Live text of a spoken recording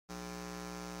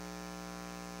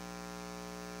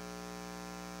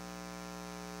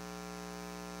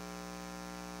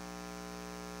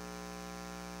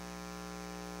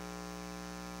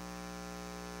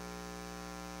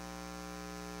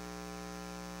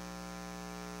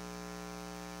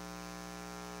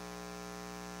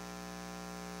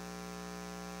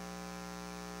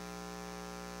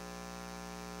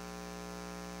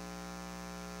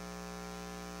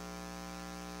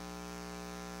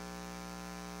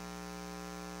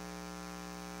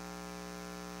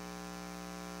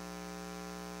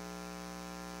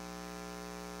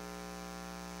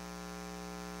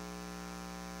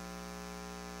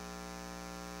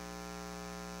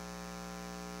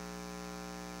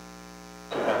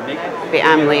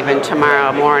I'm leaving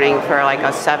tomorrow morning for like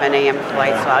a 7 a.m.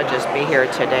 flight, so I'll just be here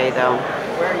today, though.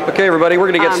 Okay, everybody, we're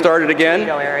going to get started again.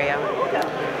 Toledo area.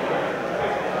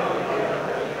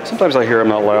 Sometimes I hear I'm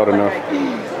not loud enough.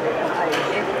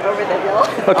 Over the hill.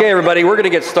 Okay, everybody, we're going to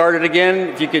get started again.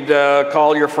 If you could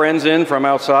call your friends in from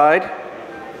outside.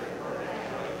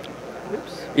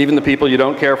 Oops. Even the people you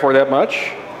don't care for that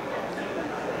much.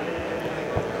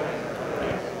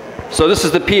 So this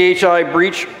is the PHI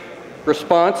breach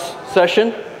response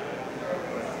session.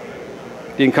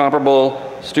 The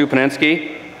incomparable Stu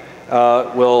Panensky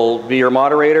will be your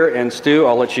moderator, and Stu,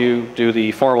 I'll let you do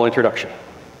the formal introduction.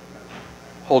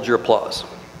 Hold your applause.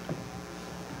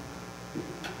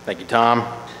 Thank you, Tom.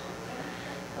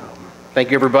 Thank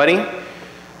you, everybody.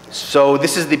 So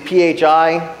this is the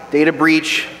PHI data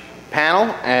breach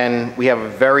panel, and we have a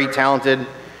very talented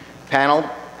panel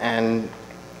and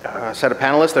a set of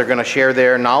panelists that are going to share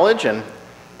their knowledge and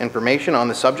information on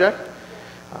the subject.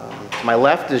 To my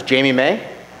left is Jamie May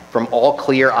from All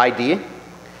Clear ID.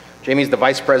 Jamie's the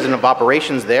Vice President of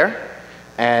Operations there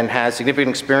and has significant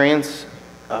experience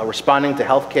responding to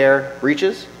healthcare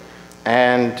breaches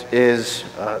and is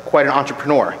quite an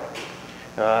entrepreneur.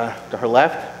 To her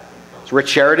left is Rich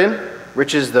Sheridan.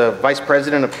 Rich is the Vice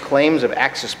President of Claims of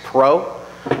Access Pro.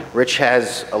 Rich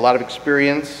has a lot of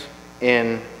experience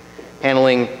in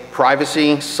handling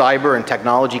privacy, cyber, and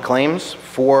technology claims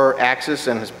for Access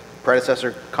and his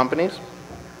predecessor companies.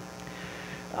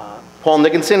 Paul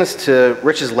Nickinson is to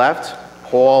Rich's left.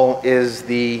 Paul is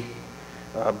the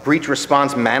breach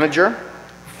response manager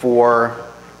for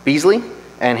Beasley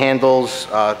and handles,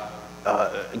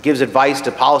 gives advice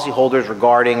to policyholders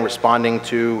regarding responding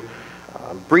to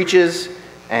breaches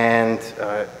and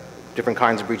different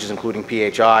kinds of breaches, including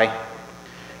PHI.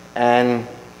 And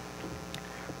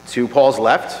to Paul's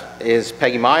left is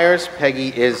Peggy Myers. Peggy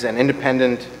is an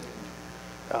independent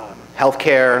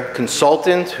healthcare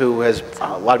consultant who has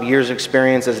a lot of years of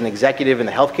experience as an executive in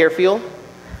the healthcare field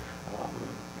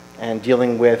and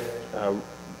dealing with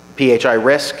PHI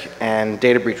risk and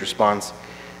data breach response.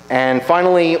 And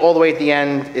finally, all the way at the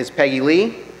end is Peggy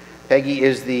Lee. Peggy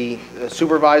is the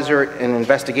supervisor in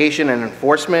investigation and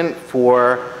enforcement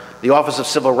for the Office of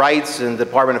Civil Rights and the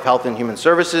Department of Health and Human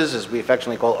Services, as we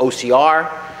affectionately call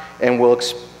OCR, and will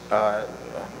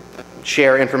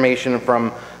share information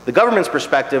from the government's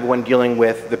perspective when dealing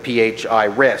with the PHI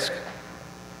risk.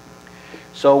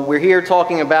 So we're here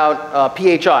talking about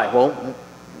PHI. Well,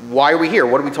 why are we here?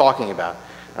 What are we talking about?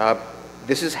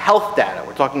 This is health data.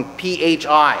 We're talking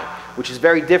PHI, which is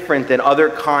very different than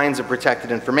other kinds of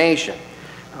protected information.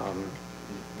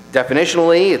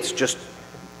 Definitionally, it's just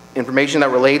information that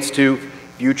relates to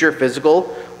future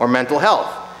physical or mental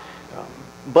health.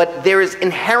 But there is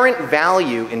inherent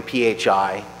value in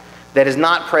PHI that is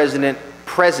not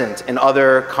present in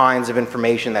other kinds of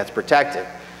information that's protected.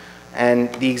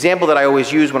 And the example that I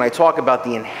always use when I talk about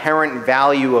the inherent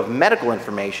value of medical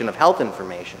information, of health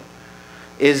information,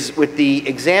 is with the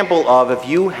example of if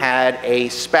you had a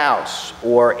spouse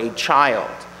or a child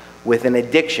with an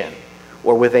addiction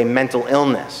or with a mental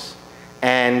illness,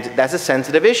 and that's a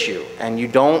sensitive issue, and you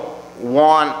don't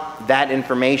want that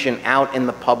information out in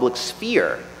the public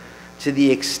sphere. To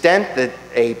the extent that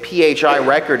a PHI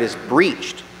record is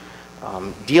breached,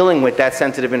 dealing with that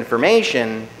sensitive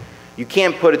information, you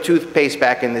can't put a toothpaste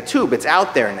back in the tube. It's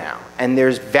out there now, and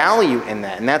there's value in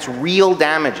that, and that's real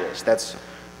damages. That's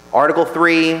Article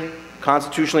 3,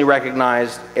 constitutionally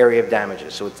recognized area of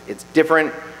damages. So it's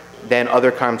different than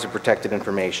other kinds of protected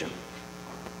information.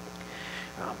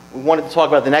 We wanted to talk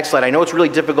about the next slide. I know it's really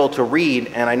difficult to read,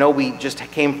 and I know we just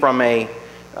came from a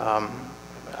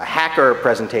hacker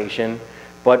presentation,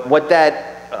 but what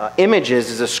that image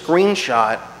is a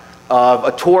screenshot of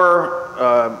a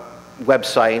Tor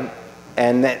website,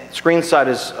 and that screenshot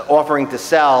is offering to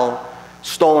sell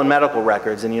stolen medical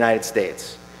records in the United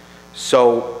States.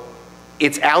 So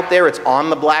it's out there, it's on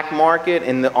the black market,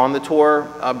 on the Tor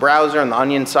browser and the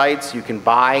Onion sites. You can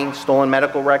buy stolen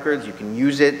medical records, you can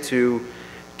use it to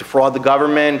defraud the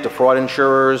government, defraud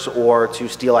insurers, or to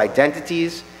steal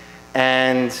identities.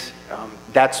 And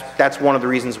that's one of the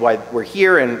reasons why we're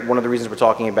here, and one of the reasons we're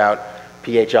talking about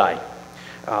PHI.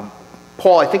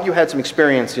 Paul, I think you had some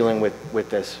experience dealing with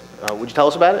this. Would you tell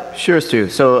us about it? Sure, Stu.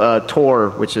 So Tor,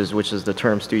 which is the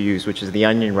term Stu used, which is the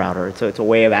onion router. It's a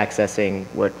way of accessing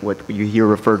what you hear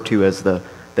referred to as the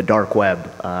dark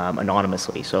web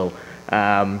anonymously. So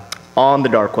on the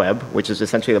dark web, which is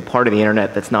essentially the part of the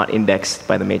internet that's not indexed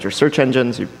by the major search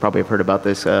engines, you probably have heard about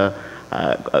this,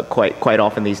 quite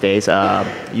often these days,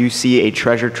 you see a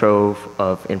treasure trove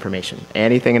of information.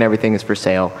 Anything and everything is for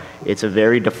sale. It's a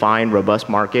very defined, robust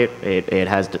market. It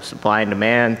has supply and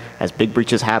demand. As big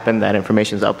breaches happen, that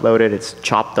information is uploaded. It's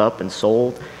chopped up and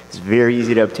sold. It's very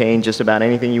easy to obtain just about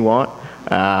anything you want.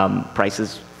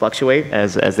 Prices fluctuate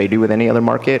as they do with any other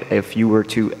market. If you were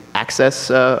to access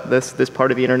this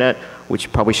part of the internet, which you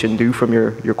probably shouldn't do from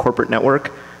your corporate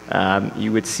network,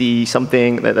 you would see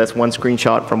something that's one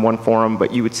screenshot from one forum,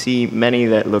 but you would see many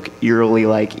that look eerily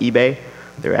like eBay.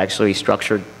 They're actually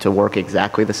structured to work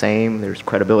exactly the same. There's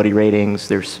credibility ratings.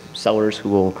 There's sellers who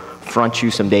will front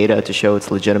you some data to show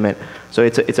it's legitimate. So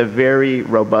it's a very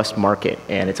robust market,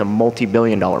 and it's a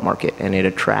multi-billion-dollar market, and it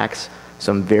attracts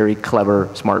some very clever,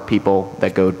 smart people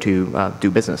that go to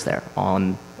do business there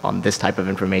on this type of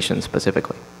information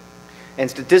specifically. And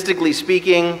statistically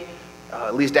speaking,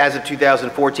 at least as of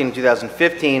 2014 and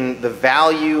 2015, the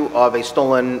value of a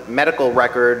stolen medical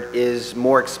record is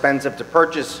more expensive to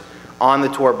purchase on the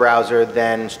Tor browser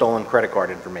than stolen credit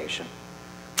card information.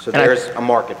 So there's a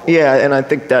market for it. Yeah, and I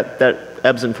think that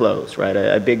ebbs and flows, right?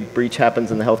 A big breach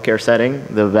happens in the healthcare setting,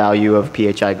 the value of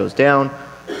PHI goes down.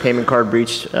 Payment card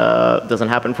breach doesn't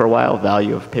happen for a while,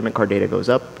 value of payment card data goes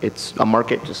up. It's a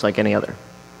market just like any other.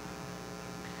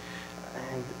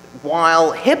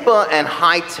 While HIPAA and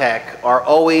high tech are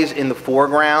always in the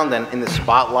foreground and in the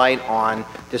spotlight on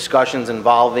discussions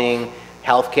involving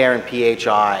healthcare and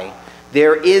PHI,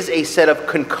 there is a set of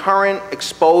concurrent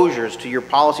exposures to your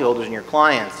policyholders and your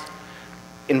clients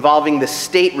involving the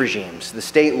state regimes, the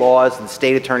state laws, and the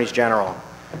state attorneys general.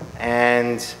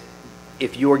 And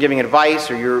if you are giving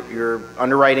advice or you're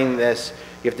underwriting this,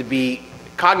 you have to be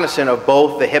cognizant of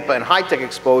both the HIPAA and high tech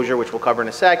exposure, which we'll cover in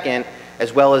a second,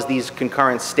 as well as these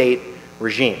concurrent state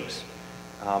regimes.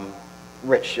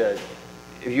 Rich, have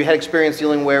you had experience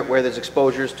dealing where there's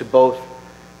exposures to both,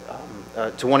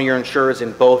 to one of your insurers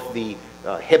in both the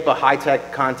HIPAA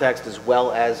high-tech context as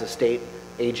well as a state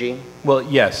AG? Well,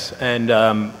 yes,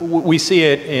 and we see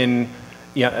it in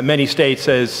many states,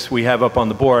 as we have up on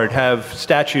the board, have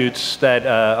statutes that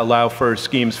allow for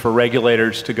schemes for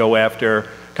regulators to go after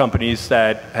companies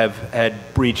that have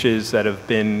had breaches that have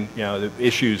been,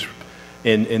 issues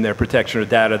in their protection of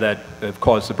data that have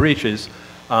caused the breaches.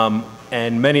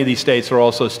 And many of these states are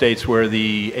also states where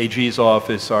the AG's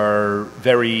office are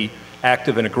very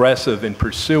active and aggressive in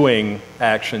pursuing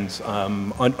actions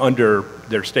under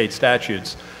their state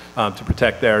statutes to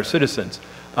protect their citizens.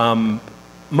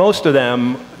 Most of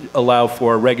them allow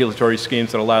for regulatory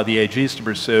schemes that allow the AGs to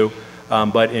pursue,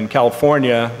 but in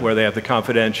California, where they have the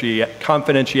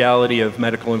Confidentiality of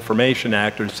Medical Information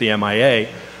Act, or CMIA,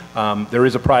 there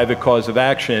is a private cause of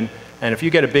action, and if you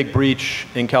get a big breach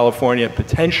in California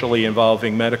potentially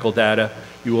involving medical data,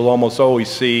 you will almost always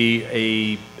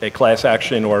see a class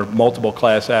action or multiple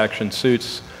class action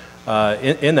suits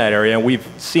in that area. And we've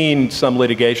seen some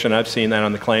litigation, I've seen that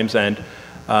on the claims end,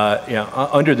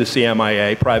 under the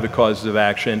CMIA, private causes of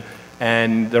action,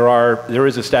 and there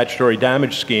is a statutory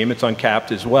damage scheme. It's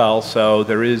uncapped as well, so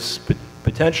there is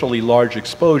potentially large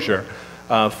exposure.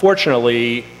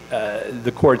 Fortunately,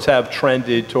 the courts have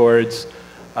trended towards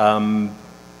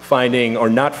finding or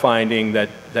not finding that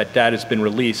data has been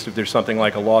released. If there's something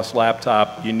like a lost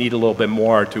laptop, you need a little bit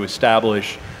more to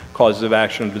establish causes of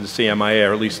action under the CMIA,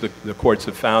 or at least the courts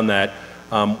have found that.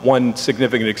 One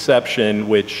significant exception,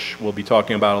 which we'll be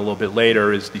talking about a little bit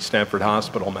later, is the Stanford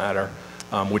Hospital matter,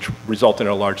 which resulted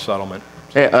in a large settlement.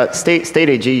 Yeah, state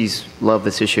AGs love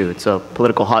this issue. It's a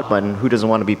political hot button. Who doesn't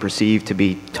want to be perceived to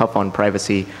be tough on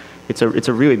privacy? It's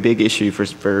a really big issue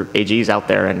for AGs out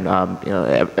there, and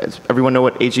everyone know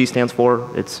what AG stands for?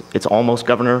 It's almost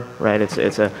governor, right?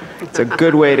 It's a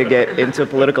good way to get into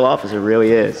political office. It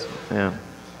really is. Yeah.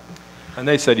 And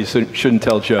they said you shouldn't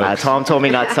tell jokes. Tom told me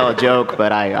not to tell a joke,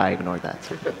 but I ignored that.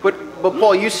 But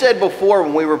Paul, you said before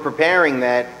when we were preparing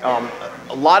that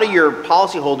a lot of your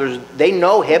policyholders, they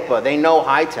know HIPAA, they know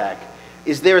high tech.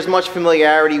 Is there as much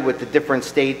familiarity with the different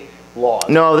state laws?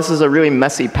 No, this is a really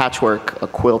messy patchwork, a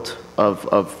quilt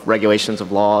of regulations,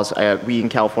 of laws. We in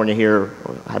California here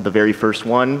had the very first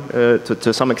one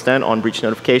to some extent on breach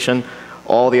notification.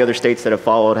 All the other states that have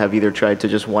followed have either tried to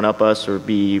just one-up us or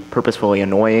be purposefully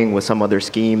annoying with some other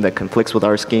scheme that conflicts with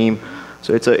our scheme.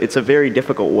 So it's a very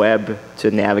difficult web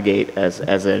to navigate as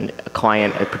a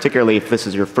client, particularly if this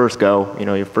is your first go,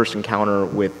 your first encounter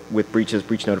with breaches,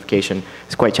 breach notification.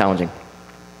 It's quite challenging.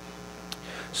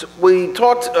 So we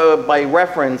talked by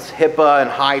reference HIPAA and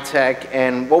high tech,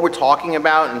 and what we're talking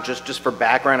about, and just for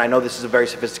background, I know this is a very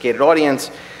sophisticated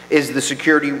audience, is the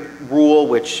security rule,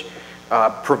 which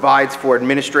provides for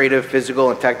administrative,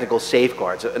 physical, and technical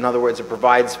safeguards. In other words, it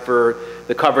provides for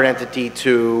the covered entity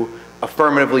to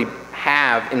affirmatively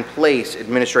have in place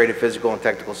administrative, physical, and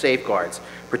technical safeguards,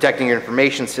 protecting your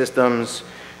information systems,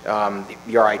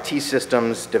 your IT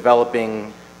systems,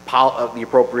 developing the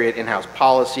appropriate in-house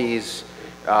policies,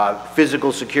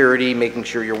 physical security, making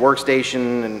sure your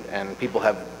workstation and people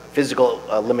have physical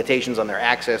limitations on their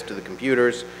access to the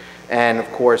computers, and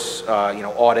of course,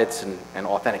 audits and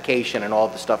authentication and all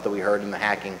the stuff that we heard in the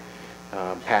hacking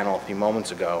panel a few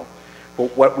moments ago.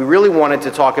 But what we really wanted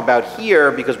to talk about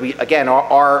here, because again,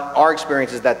 our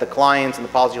experience is that the clients and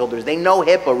the policyholders, they know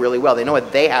HIPAA really well. They know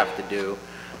what they have to do.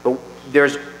 But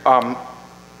there's,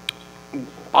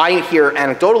 I hear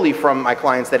anecdotally from my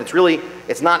clients that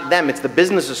it's not them, it's the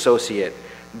business associate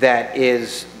that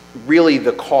is really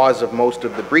the cause of most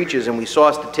of the breaches. And we saw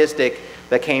a statistic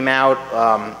that came out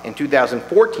in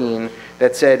 2014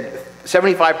 that said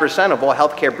 75% of all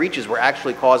healthcare breaches were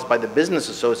actually caused by the business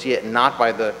associate and not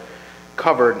by the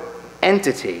covered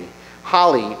entity.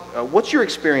 Holly, what's your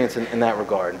experience in that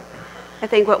regard? I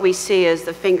think what we see is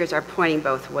the fingers are pointing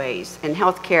both ways. In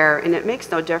healthcare, and it makes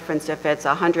no difference if it's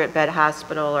a 100-bed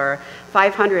hospital or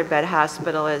 500-bed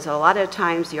hospital, is a lot of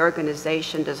times the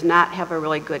organization does not have a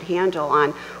really good handle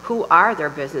on who are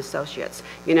their business associates.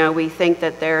 We think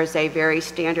that there's a very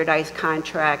standardized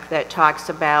contract that talks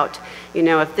about,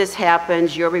 if this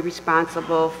happens, you'll be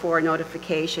responsible for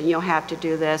notification, you'll have to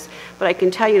do this. But I can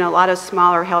tell you in a lot of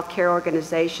smaller healthcare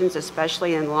organizations,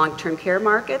 especially in long-term care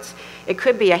markets, it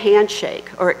could be a handshake,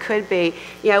 or it could be,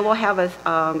 we'll have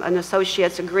an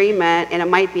associate's agreement, and it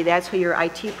might be that's who your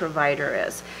IT provider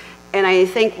is. And I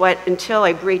think until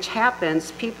a breach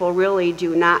happens, people really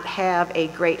do not have a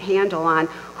great handle on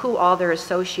who all their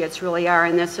associates really are.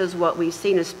 And this is what we've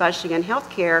seen, especially in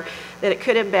healthcare, that it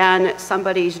could have been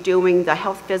somebody's doing the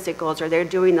health physicals or they're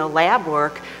doing the lab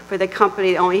work for the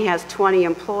company that only has 20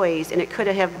 employees, and it could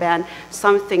have been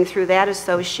something through that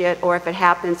associate, or if it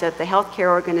happens that the healthcare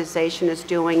organization is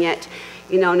doing it,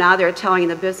 now they're telling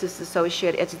the business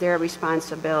associate it's their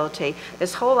responsibility.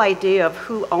 This whole idea of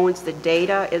who owns the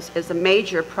data is a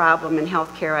major problem in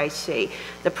healthcare, I see.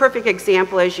 The perfect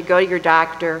example is you go to your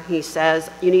doctor, he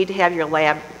says you need to have your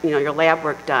lab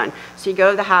work done. So you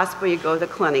go to the hospital, you go to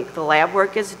the clinic, the lab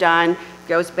work is done,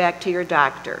 goes back to your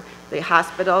doctor. The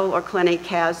hospital or clinic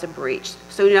has a breach.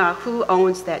 So now who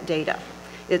owns that data?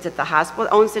 Is it the hospital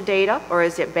that owns the data, or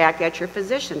is it back at your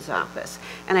physician's office?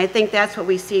 And I think that's what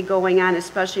we see going on,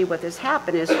 especially what has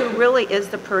happened, is who really is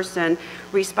the person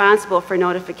responsible for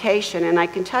notification. And I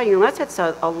can tell you, unless it's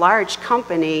a large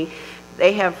company,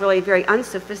 they have really very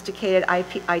unsophisticated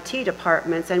IT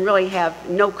departments and really have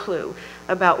no clue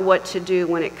about what to do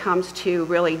when it comes to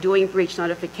really doing breach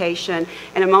notification.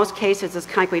 And in most cases, it's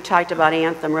kind of like we talked about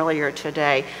Anthem earlier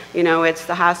today. It's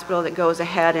the hospital that goes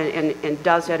ahead and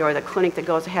does it, or the clinic that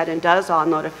goes ahead and does all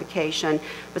notification.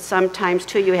 But sometimes,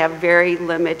 too, you have very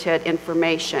limited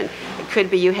information. It could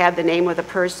be you have the name of the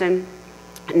person,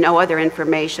 no other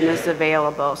information is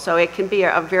available. So it can be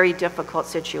a very difficult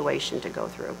situation to go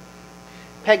through.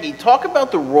 Peggy, talk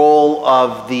about the role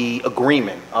of the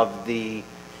agreement, of the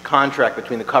contract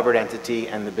between the covered entity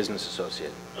and the business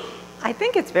associate. I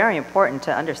think it's very important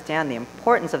to understand the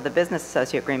importance of the business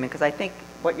associate agreement, because I think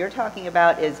what you're talking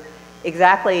about is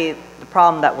exactly the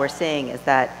problem that we're seeing, is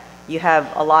that you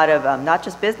have a lot of not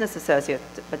just business associates,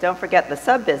 but don't forget the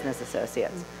sub-business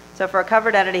associates. So for a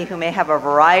covered entity who may have a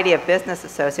variety of business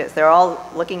associates, they're all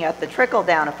looking at the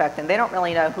trickle-down effect, and they don't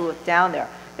really know who is down there.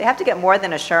 They have to get more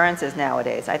than assurances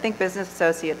nowadays. I think business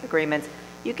associate agreements,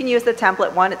 you can use the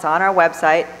template one, it's on our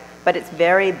website, but it's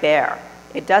very bare.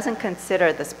 It doesn't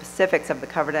consider the specifics of the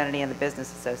covered entity and the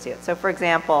business associate. So for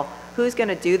example, who's going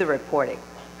to do the reporting?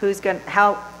 Who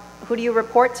do you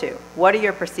report to? What are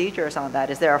your procedures on that?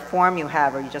 Is there a form you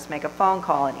have, or you just make a phone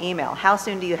call, an email? How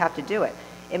soon do you have to do it?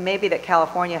 It may be that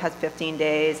California has 15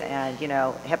 days and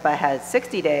HIPAA has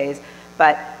 60 days,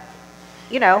 but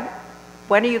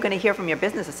when are you going to hear from your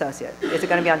business associate? Is it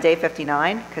going to be on day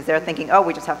 59 because they're thinking, oh,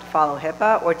 we just have to follow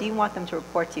HIPAA? Or do you want them to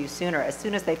report to you sooner, as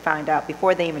soon as they find out,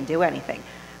 before they even do anything?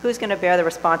 Who's going to bear the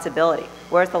responsibility?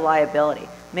 Where's the liability?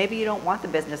 Maybe you don't want the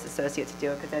business associate to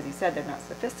do it because, as you said, they're not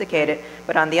sophisticated.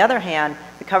 But on the other hand,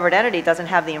 the covered entity doesn't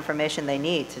have the information they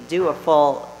need to do a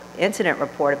full incident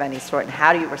report of any sort. And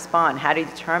how do you respond? How do you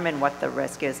determine what the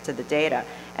risk is to the data?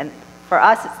 And for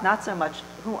us, it's not so much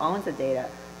who owns the data,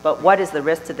 but what is the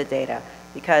risk to the data?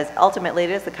 Because ultimately it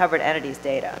is the covered entity's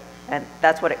data, and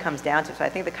that's what it comes down to. So I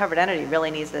think the covered entity really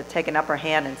needs to take an upper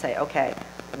hand and say, okay,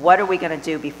 what are we going to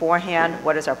do beforehand?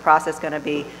 What is our process going to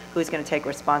be? Who's going to take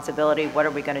responsibility? What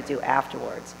are we going to do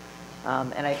afterwards?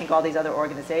 And I think all these other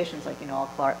organizations, like, All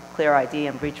Clear ID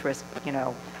and breach risk,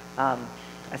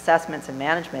 assessments and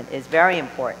management is very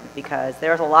important, because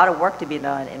there's a lot of work to be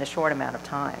done in a short amount of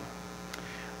time.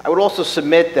 I would also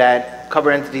submit that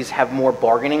covered entities have more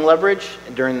bargaining leverage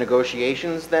during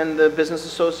negotiations than the business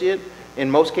associate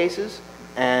in most cases.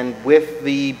 And with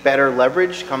the better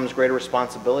leverage comes greater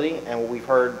responsibility. And what we've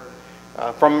heard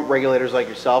from regulators like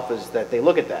yourself is that they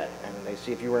look at that and they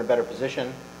see if you were in a better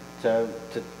position to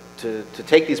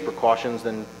take these precautions,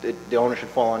 then the onus should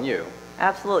fall on you.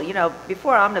 Absolutely.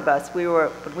 Before Omnibus,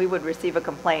 when we would receive a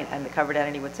complaint and the covered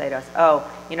entity would say to us, oh,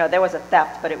 there was a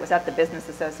theft, but it was at the business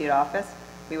associate office,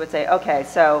 we would say, okay,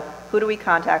 so who do we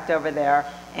contact over there?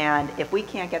 And if we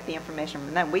can't get the information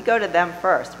from them, we go to them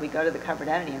first. We go to the covered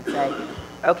entity and say,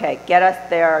 okay, get us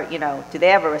their, do they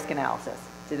have a risk analysis?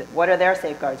 What are their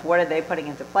safeguards? What are they putting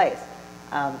into place?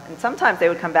 And sometimes they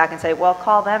would come back and say, well,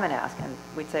 call them and ask. And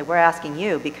we'd say, we're asking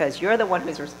you because you're the one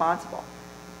who's responsible.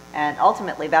 And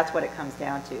ultimately, that's what it comes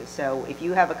down to. So if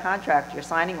you have a contract, you're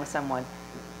signing with someone,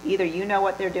 either you know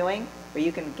what they're doing or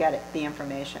you can get the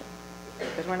information.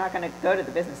 Because we're not going to go to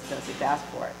the business associate to ask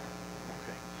for it.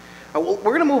 Okay. Well,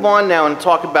 we're going to move on now and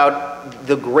talk about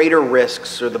the greater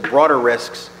risks or the broader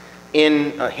risks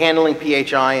in handling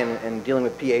PHI and dealing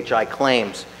with PHI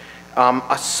claims.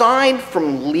 Aside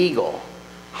from legal,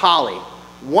 Holly,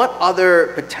 what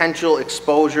other potential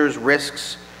exposures,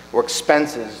 risks, or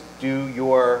expenses do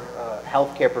your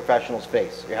healthcare professionals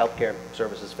face, your healthcare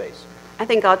services face? I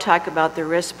think I'll talk about the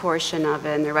risk portion of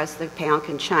it, and the rest of the panel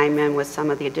can chime in with some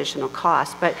of the additional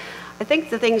costs. But I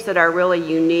think the things that are really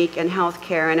unique in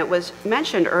healthcare, and it was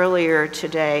mentioned earlier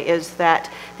today, is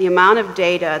that the amount of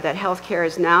data that healthcare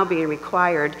is now being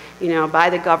required, by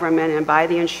the government and by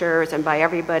the insurers and by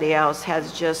everybody else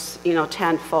has just,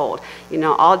 tenfold.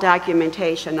 All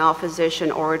documentation, all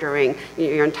physician ordering,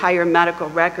 your entire medical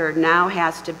record now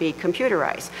has to be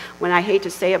computerized. When I hate to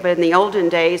say it, but in the olden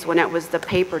days when it was the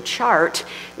paper chart,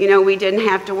 we didn't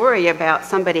have to worry about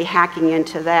somebody hacking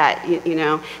into that.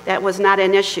 That was not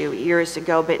an issue years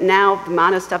ago, but now the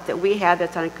amount of stuff that we have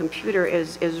that's on a computer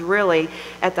is really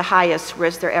at the highest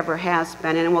risk there ever has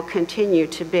been, and it will continue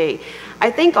to be. I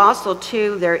think also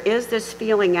too, there is this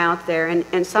feeling out there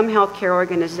in some healthcare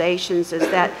organizations is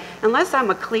that unless I'm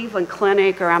a Cleveland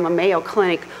Clinic or I'm a Mayo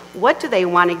Clinic, what do they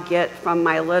want to get from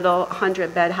my little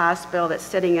 100-bed hospital that's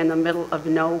sitting in the middle of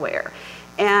nowhere?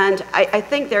 And I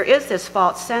think there is this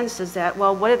false sense is that,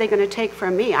 well, what are they going to take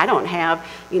from me? I don't have,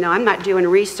 I'm not doing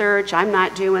research, I'm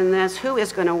not doing this. Who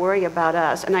is going to worry about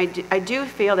us? And I do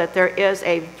feel that there is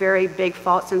a very big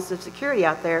false sense of security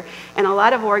out there. And a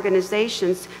lot of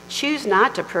organizations choose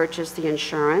not to purchase the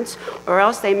insurance, or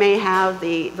else they may have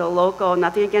the local,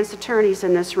 nothing against attorneys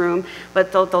in this room,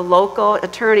 but the local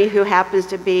attorney who happens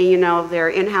to be, their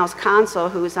in-house counsel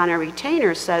who's on a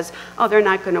retainer says, oh, they're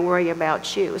not going to worry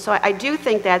about you. So I do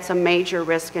think that's a major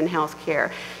risk in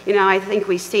healthcare. I think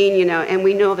we've seen, and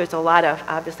we know there's a lot of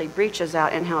obviously breaches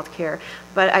out in healthcare,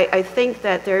 but I think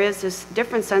that there is this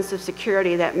different sense of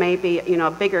security that maybe,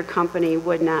 a bigger company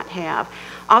would not have.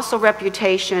 Also,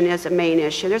 reputation is a main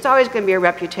issue. There's always going to be a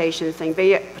reputation thing,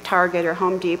 be it Target or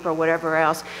Home Depot or whatever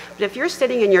else. But if you're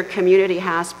sitting in your community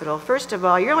hospital, first of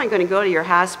all, you're only going to go to your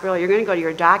hospital, you're going to go to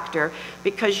your doctor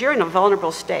because you're in a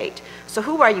vulnerable state. So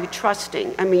who are you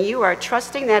trusting? I mean, you are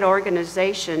trusting that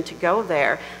organization to go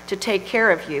there to take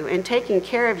care of you. And taking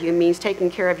care of you means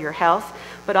taking care of your health,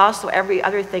 but also every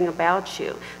other thing about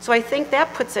you. So I think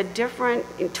that puts a different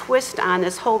twist on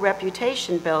this whole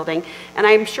reputation building. And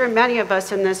I'm sure many of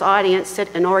us in this audience sit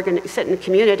in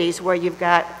communities where you've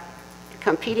got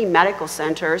competing medical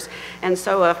centers, and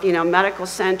so if medical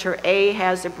center A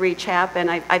has a breach happen,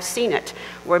 I've seen it,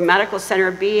 where medical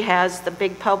center B has the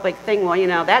big public thing,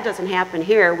 well that doesn't happen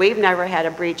here, we've never had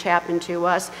a breach happen to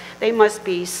us, they must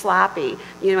be sloppy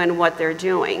in what they're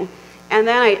doing. And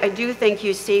then I do think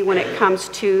you see when it comes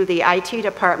to the IT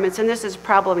departments, and this is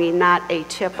probably not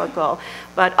atypical,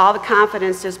 but all the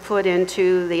confidence is put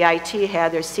into the IT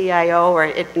head, their CIO, or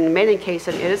in many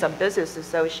cases it is a business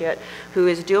associate who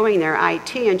is doing their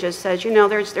IT and just says,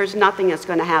 there's nothing that's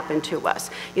going to happen to us.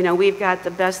 We've got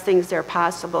the best things there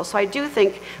possible. So I do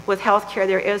think with healthcare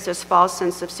there is this false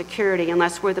sense of security,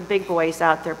 unless we're the big boys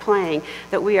out there playing,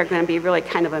 that we are going to be really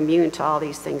kind of immune to all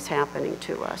these things happening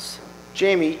to us.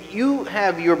 Jamie, you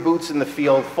have your boots in the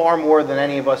field far more than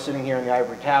any of us sitting here in the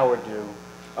ivory tower do.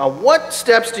 What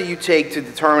steps do you take to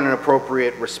determine an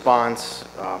appropriate response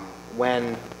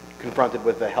when confronted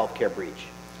with a healthcare breach?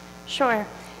 Sure.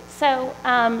 So,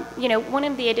 you know, one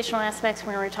of the additional aspects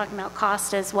when we're talking about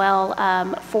cost as well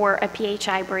for a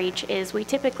PHI breach is we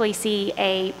typically see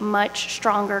a much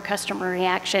stronger customer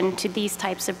reaction to these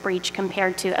types of breach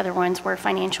compared to other ones where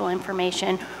financial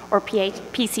information or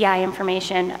PCI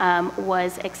information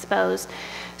was exposed.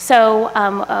 So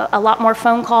a lot more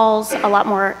phone calls, a lot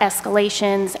more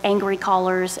escalations, angry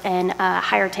callers, and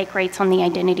higher take rates on the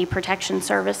identity protection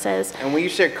services. And when you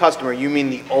say customer, you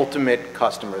mean the ultimate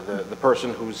customer, the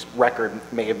person whose record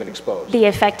may have been exposed? The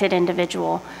affected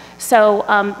individual.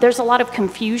 So there's a lot of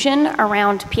confusion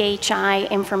around PHI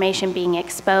information being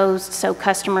exposed, so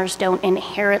customers don't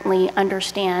inherently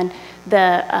understand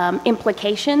the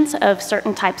implications of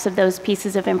certain types of those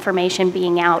pieces of information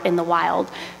being out in the wild.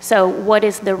 So what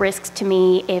is the risk to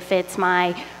me if it's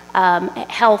my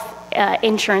health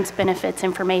insurance benefits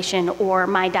information or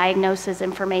my diagnosis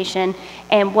information,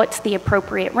 and what's the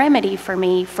appropriate remedy for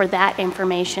me for that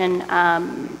information,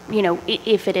 you know,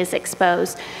 if it is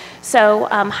exposed. So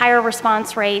higher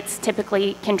response rates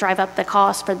typically can drive up the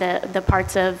cost for the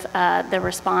parts of the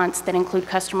response that include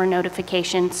customer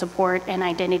notification, support, and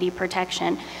identity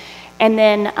protection. And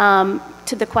then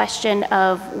to the question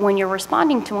of when you're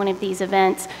responding to one of these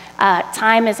events,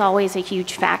 time is always a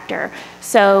huge factor.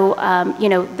 So, you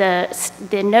know,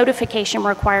 the notification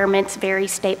requirements vary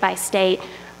state by state.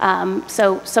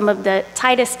 So some of the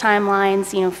tightest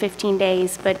timelines, you know, 15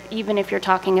 days, but even if you're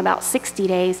talking about 60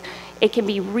 days, it can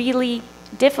be really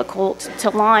difficult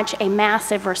to launch a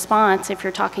massive response if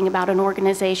you're talking about an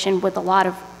organization with a lot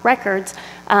of records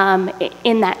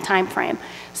in that time frame.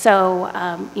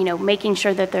 So, you know, making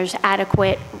sure that there's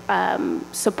adequate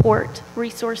support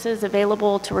resources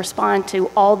available to respond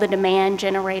to all the demand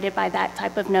generated by that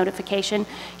type of notification,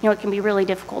 you know, it can be really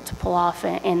difficult to pull off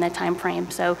in the time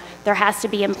frame. So there has to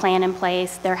be a plan in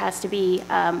place. There has to be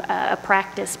a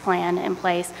practice plan in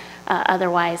place.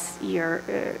 Otherwise, you're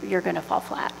going to fall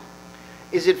flat.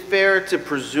 Is it fair to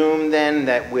presume then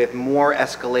that with more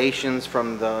escalations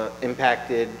from the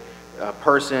impacted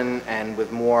person and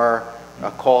with more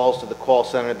calls to the call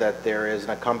center that there is an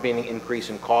accompanying increase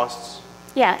in costs?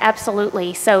 Yeah,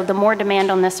 absolutely. So the more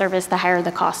demand on the service, the higher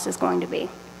the cost is going to be.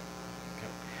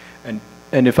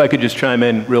 And if I could just chime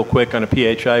in real quick on a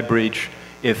PHI breach,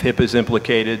 if HIPAA is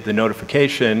implicated, the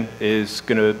notification is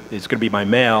going to be by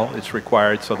mail. It's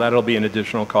required, so that'll be an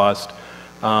additional cost.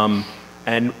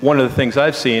 And one of the things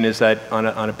I've seen is that on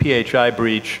a PHI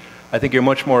breach, I think you're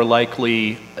much more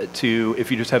likely to,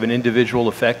 if you just have an individual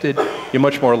affected, you're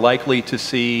much more likely to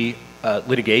see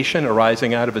litigation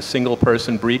arising out of a single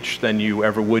person breach than you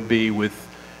ever would be with,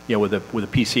 you know, with a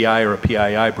PCI or a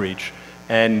PII breach.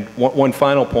 And one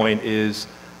final point is,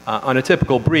 on a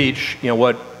typical breach, you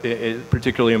know,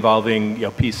 particularly involving, you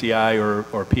know, PCI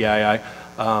or PII,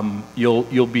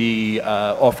 you'll be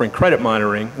offering credit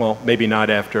monitoring. Well, maybe not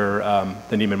after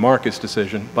the Neiman Marcus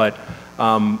decision, but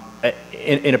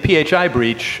in a PHI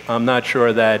breach, I'm not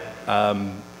sure that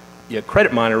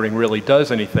credit monitoring really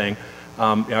does anything.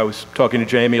 I was talking to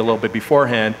Jamie a little bit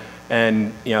beforehand,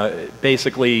 and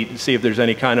basically see if there's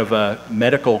any kind of a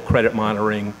medical credit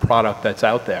monitoring product that's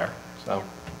out there.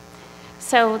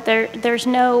 So there's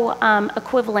no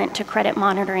equivalent to credit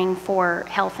monitoring for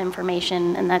health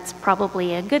information, and that's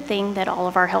probably a good thing that all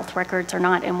of our health records are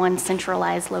not in one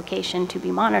centralized location to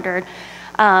be monitored.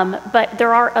 But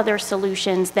there are other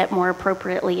solutions that more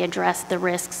appropriately address the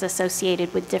risks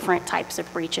associated with different types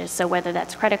of breaches. So whether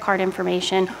that's credit card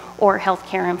information or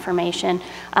healthcare information.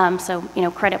 So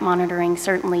credit monitoring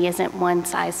certainly isn't one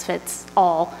size fits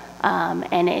all.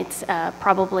 And it's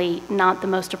probably not the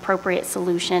most appropriate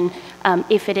solution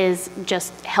if it is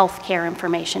just healthcare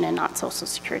information and not social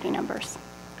security numbers.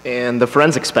 And the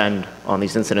forensic spend on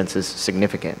these incidents is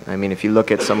significant. I mean, if you look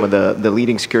at some of the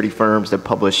leading security firms that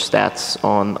publish stats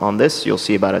on this, you'll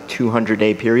see about a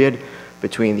 200-day period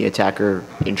between the attacker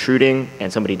intruding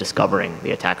and somebody discovering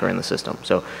the attacker in the system.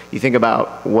 So you think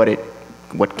about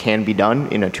what can be done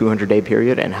in a 200-day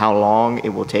period and how long it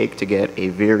will take to get a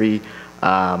very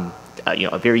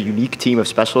a very unique team of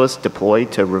specialists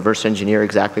deployed to reverse engineer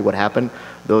exactly what happened.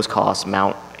 Those costs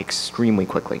mount extremely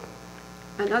quickly.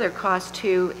 Another cost,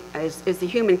 too, is the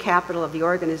human capital of the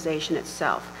organization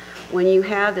itself. When you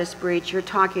have this breach, you're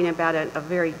talking about a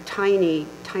very tiny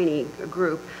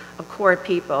group of core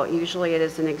people. Usually it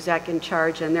is an exec in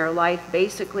charge, and their life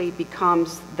basically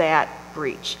becomes that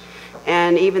breach.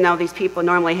 And even though these people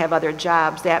normally have other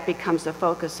jobs, that becomes the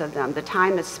focus of them. The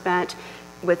time is spent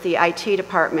with the IT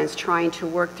departments trying to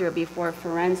work through before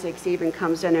forensics even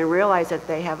comes in and realize that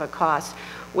they have a cost,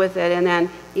 with it. And then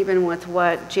even with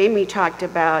what Jamie talked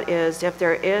about is if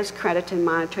there is credit and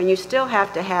monitoring, you still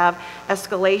have to have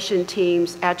escalation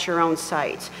teams at your own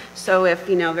sites. So if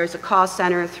there's a call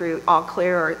center through All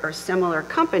Clear or similar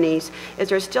companies, is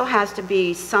there still has to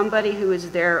be somebody who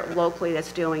is there locally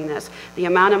that's doing this. The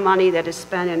amount of money that is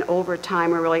spent in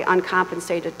overtime or really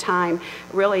uncompensated time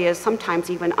really is sometimes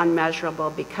even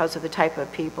unmeasurable because of the type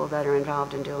of people that are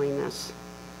involved in doing this.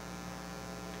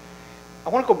 I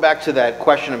want to go back to that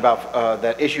question about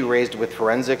that issue raised with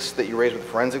forensics, that you raised with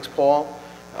forensics, Paul.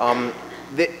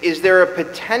 Is there a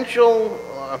potential,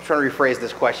 I'm trying to rephrase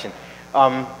this question.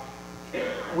 We're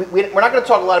not going to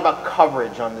talk a lot about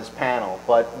coverage on this panel,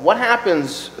 but what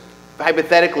happens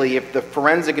hypothetically if the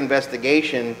forensic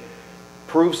investigation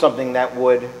proves something that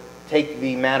would take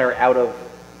the matter out of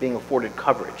being afforded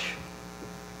coverage?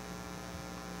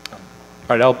 All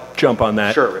right, I'll jump on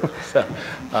that. Sure. So,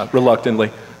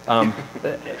 reluctantly.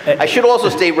 I should also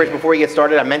state, Rich, before we get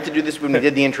started, I meant to do this when we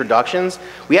did the introductions.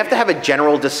 We have to have a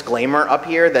general disclaimer up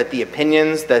here that the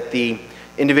opinions that the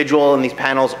individual in these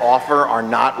panels offer are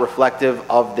not reflective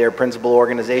of their principal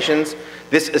organizations.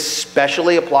 This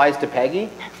especially applies to Peggy.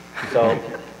 So,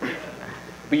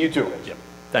 but you too, Rich. Yep.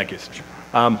 Thank you, sir.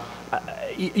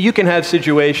 You can have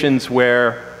situations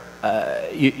where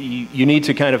you need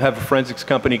to kind of have a forensics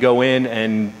company go in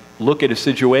and look at a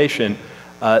situation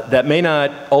that may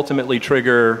not ultimately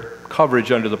trigger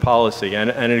coverage under the policy.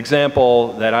 And an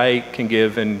example that I can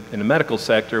give in the medical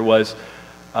sector was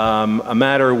a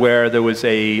matter where there was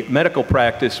a medical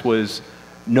practice was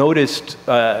noticed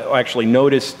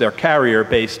their carrier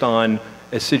based on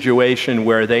a situation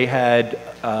where they had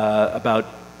about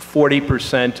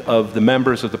 40% of the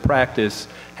members of the practice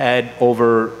had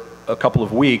over a couple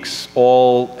of weeks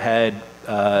all had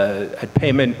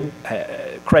payment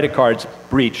credit cards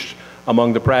breached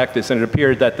among the practice, and it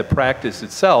appeared that the practice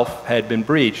itself had been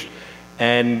breached.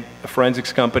 And a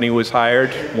forensics company was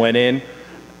hired, went in,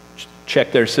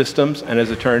 checked their systems, and as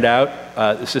it turned out,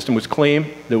 the system was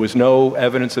clean. There was no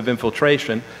evidence of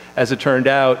infiltration. As it turned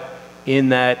out, in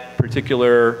that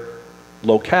particular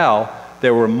locale,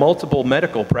 there were multiple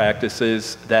medical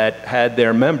practices that had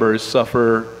their members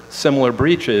suffer similar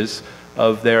breaches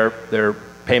of their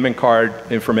payment card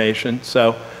information.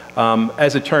 So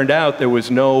as it turned out, there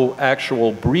was no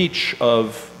actual breach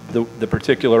of the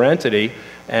particular entity,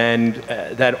 and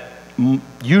that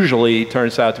usually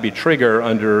turns out to be a trigger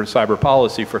under cyber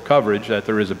policy for coverage that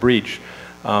there is a breach.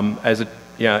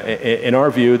 In our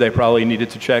view, they probably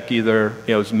needed to check either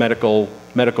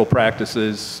medical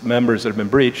practices, members that have been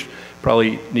breached,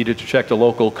 probably needed to check the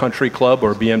local country club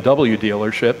or BMW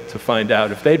dealership to find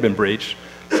out if they'd been breached,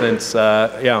 since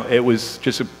it was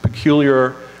just a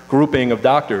peculiar grouping of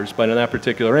doctors. But in that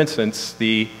particular instance,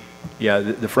 the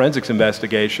forensics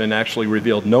investigation actually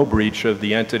revealed no breach of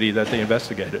the entity that they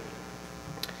investigated.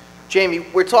 Jamie,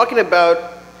 we're talking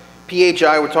about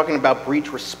PHI, we're talking about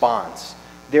breach response.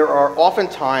 There are often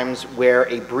times where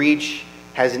a breach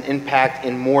has an impact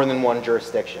in more than one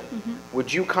jurisdiction. Mm-hmm.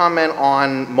 Would you comment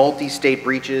on multi-state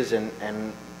breaches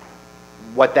and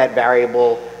what that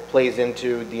variable plays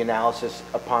into the analysis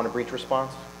upon a breach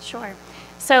response? Sure.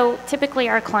 So typically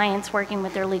our clients working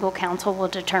with their legal counsel will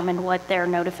determine what their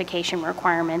notification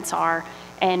requirements are,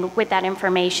 and with that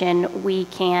information we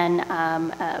can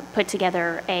put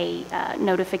together a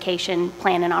notification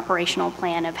plan, an operational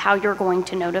plan of how you're going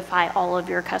to notify all of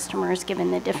your customers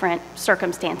given the different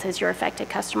circumstances, your affected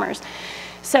customers.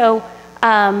 So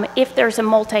if there's a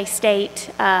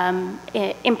multi-state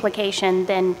implication,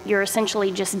 then you're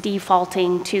essentially just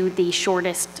defaulting to the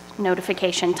shortest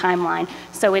notification timeline.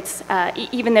 So it's,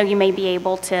 even though you may be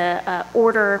able to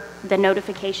order the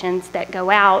notifications that go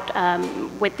out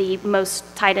with the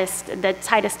tightest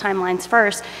timelines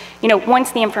first,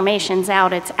 once the information's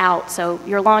out, it's out. So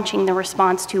you're launching the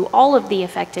response to all of the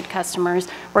affected customers,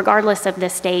 regardless of the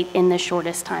state, in the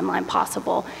shortest timeline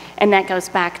possible. And that goes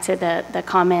back to the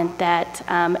comment that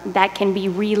that can be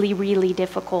really, really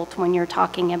difficult when you're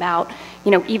talking about,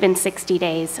 even 60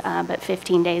 days, but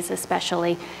 15 days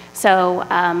especially. So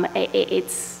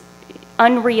it's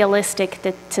unrealistic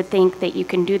to think that you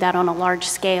can do that on a large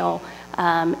scale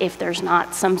if there's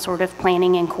not some sort of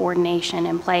planning and coordination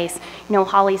in place.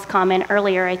 Holly's comment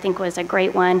earlier, I think, was a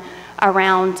great one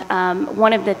around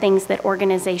one of the things that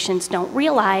organizations don't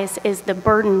realize is the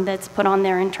burden that's put on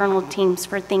their internal teams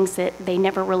for things that they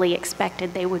never really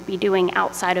expected they would be doing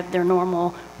outside of their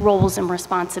normal roles and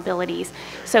responsibilities.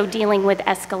 So dealing with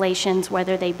escalations,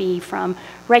 whether they be from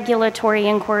regulatory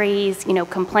inquiries,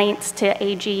 complaints to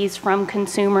AGs from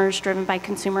consumers driven by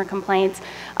consumer complaints,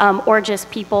 or just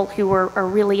people who are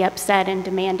really upset and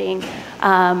demanding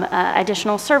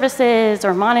additional services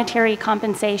or monetary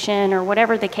compensation or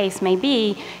whatever the case may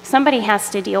be, somebody has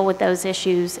to deal with those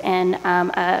issues. And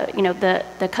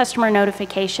the customer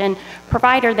notification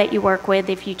provider that you work with,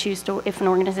 if an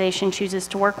organization chooses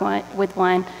to work with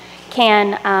one,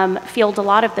 can field a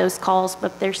lot of those calls,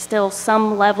 but there's still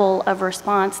some level of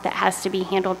response that has to be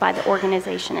handled by the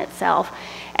organization itself.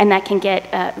 And that can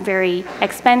get very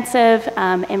expensive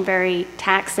and very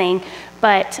taxing.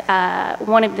 But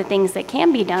one of the things that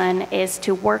can be done is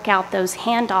to work out those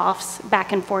handoffs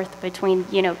back and forth between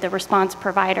the response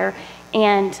provider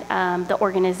and the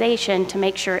organization to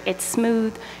make sure it's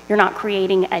smooth. You're not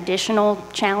creating additional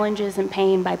challenges and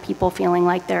pain by people feeling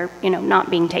like they're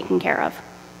not being taken care of.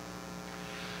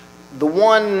 The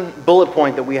one bullet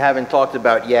point that we haven't talked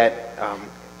about yet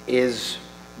is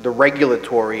the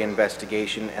regulatory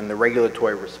investigation and the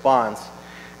regulatory response.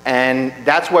 And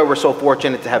that's why we're so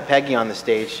fortunate to have Peggy on the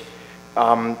stage.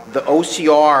 The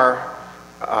OCR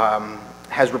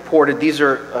has reported, these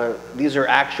are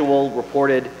actual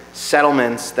reported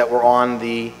settlements that were on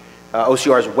the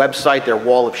OCR's website, their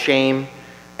wall of shame.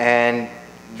 And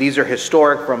these are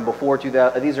historic from before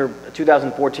 2000, these are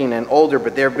 2014 and older,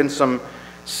 but there have been some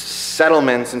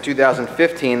settlements in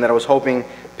 2015 that I was hoping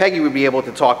Peggy would be able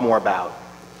to talk more about.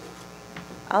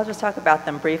 I'll just talk about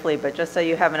them briefly, but just so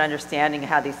you have an understanding of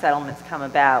how these settlements come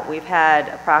about, we've had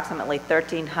approximately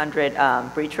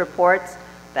 1,300 breach reports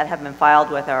that have been filed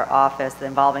with our office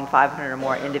involving 500 or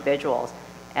more individuals.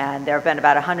 And there have been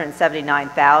about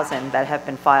 179,000 that have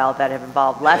been filed that have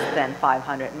involved less than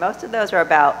 500. And most of those are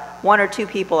about 1 or 2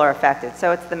 people are affected.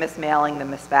 So it's the mismailing, the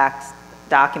misfaxed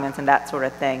documents, and that sort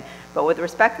of thing. But with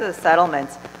respect to the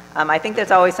settlements, I think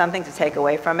there's always something to take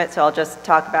away from it, so I'll just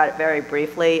talk about it very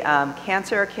briefly.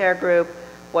 Cancer Care Group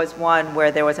was one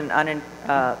where there was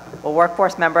a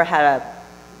workforce member had a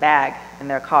bag in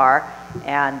their car,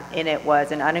 and in it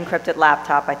was an unencrypted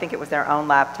laptop, I think it was their own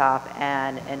laptop,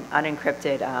 and an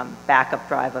unencrypted backup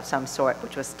drive of some sort,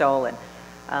 which was stolen.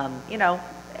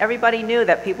 Everybody knew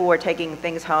that people were taking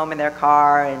things home in their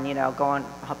car and going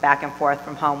back and forth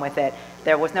from home with it.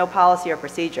 There was no policy or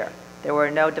procedure. There were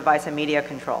no device and media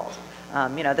controls.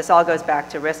 This all goes back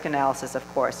to risk analysis, of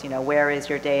course. Where is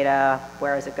your data?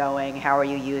 Where is it going? How are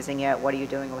you using it? What are you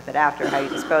doing with it after? How are you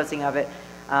disposing of it?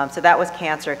 So that was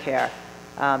Cancer Care.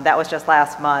 That was just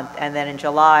last month. And then in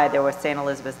July, there was St.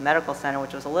 Elizabeth's Medical Center,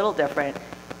 which was a little different.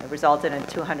 It resulted in a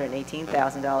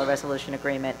 $218,000 resolution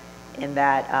agreement in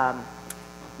that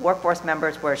workforce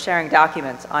members were sharing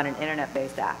documents on an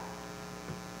internet-based app.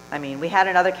 I mean, we had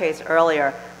another case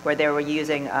earlier where they were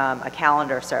using a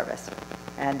calendar service.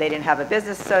 And they didn't have a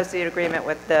business associate agreement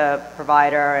with the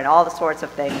provider and all the sorts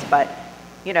of things. But,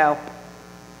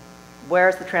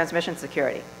 where's the transmission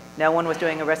security? No one was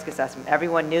doing a risk assessment.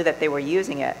 Everyone knew that they were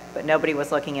using it, but nobody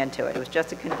was looking into it. It was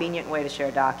just a convenient way to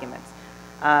share documents.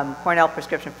 Cornell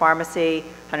Prescription Pharmacy,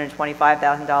 $125,000,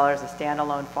 a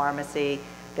standalone pharmacy.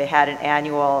 They had an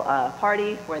annual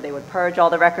party where they would purge all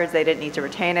the records they didn't need to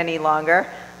retain any longer.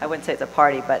 I wouldn't say it's a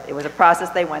party, but it was a process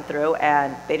they went through,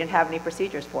 and they didn't have any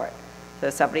procedures for it.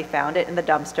 So somebody found it in the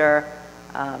dumpster.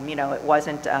 It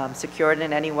wasn't secured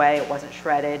in any way. It wasn't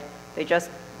shredded. They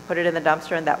just put it in the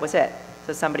dumpster, and that was it.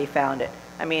 So somebody found it.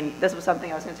 I mean, this was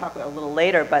something I was going to talk about a little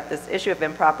later, but this issue of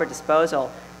improper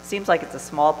disposal seems like it's a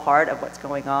small part of what's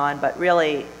going on, but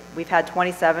really, we've had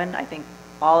 27, I think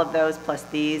all of those plus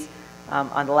these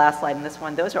on the last slide and this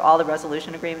one, those are all the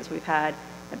resolution agreements we've had,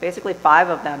 and basically 5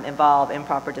 of them involve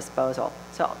improper disposal.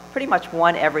 So pretty much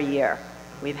one every year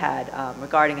we've had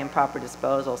regarding improper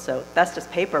disposal. So that's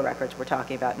just paper records we're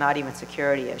talking about, not even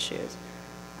security issues.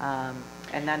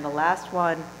 And then the last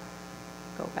one,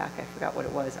 go back, I forgot what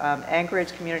it was,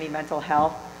 Anchorage Community Mental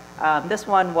Health. This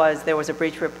one was, there was a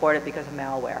breach reported because of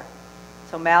malware.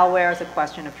 So malware is a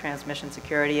question of transmission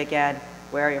security again.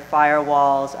 Where are your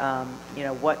firewalls?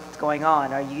 What's going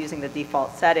on? Are you using the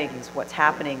default settings? What's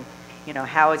happening?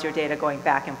 How is your data going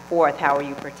back and forth? How are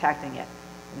you protecting it?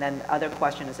 And then the other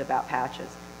question is about patches.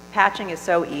 Patching is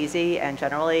so easy, and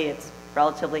generally it's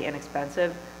relatively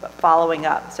inexpensive, but following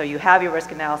up. So you have your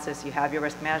risk analysis, you have your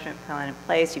risk management plan in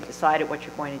place, you've decided what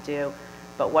you're going to do,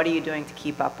 but what are you doing to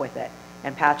keep up with it?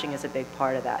 and patching is a big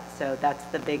part of that. So that's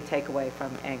the big takeaway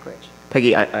from Anchorage.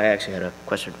 Peggy, I actually had a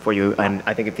question for you, and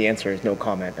I think if the answer is no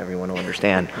comment, everyone will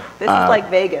understand. This is like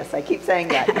Vegas. I keep saying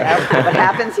that. You know? What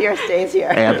happens here stays here.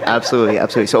 Absolutely,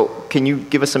 absolutely. So can you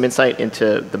give us some insight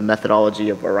into the methodology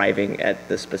of arriving at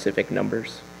the specific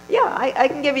numbers? Yeah, I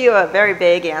can give you a very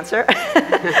vague answer.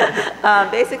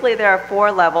 Basically, there are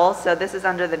 4 levels. So this is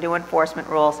under the new enforcement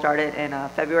rule started in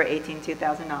February 18,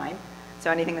 2009. So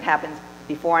anything that happens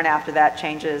before and after that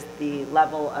changes the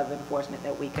level of enforcement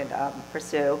that we can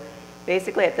pursue.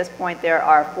 Basically, at this point, there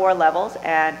are 4 levels,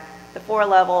 and the 4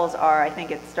 levels are, I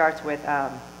think it starts with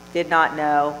did not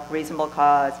know, reasonable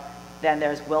cause, then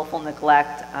there's willful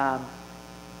neglect,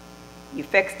 you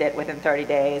fixed it within 30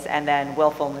 days, and then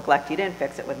willful neglect, you didn't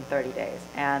fix it within 30 days.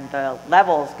 And the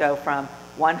levels go from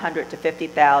 100 to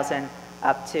 50,000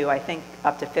 up to, I think,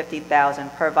 up to 50,000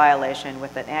 per violation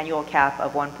with an annual cap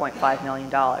of $1.5 million.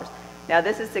 Now,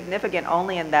 this is significant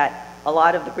only in that a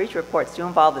lot of the breach reports do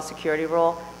involve the security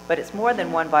rule, but it's more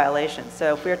than one violation.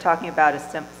 So if we're talking about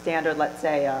a standard, let's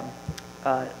say,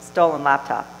 stolen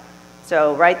laptop.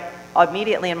 So right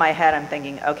immediately in my head, I'm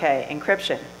thinking, okay,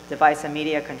 encryption, device and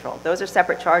media control. Those are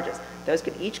separate charges. Those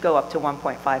could each go up to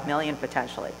 1.5 million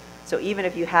potentially. So even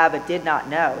if you have a did not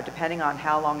know, depending on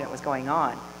how long it was going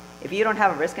on, if you don't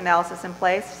have a risk analysis in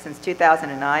place since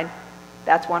 2009,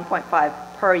 that's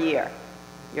 1.5 per year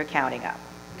you're counting up,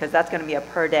 because that's going to be a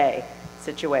per day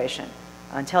situation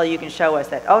until you can show us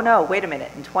that, oh no, wait a minute,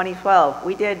 in 2012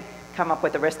 we did come up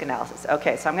with a risk analysis.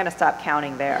 Okay, so I'm going to stop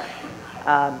counting there.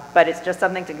 But it's just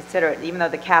something to consider. Even though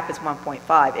the cap is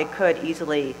 1.5, it could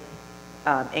easily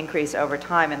increase over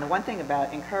time. And the one thing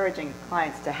about encouraging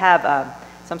clients to have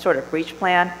some sort of breach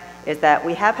plan is that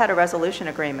we have had a resolution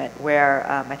agreement where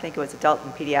I think it was adult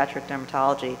and pediatric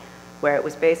dermatology, where it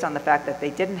was based on the fact that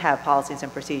they didn't have policies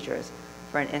and procedures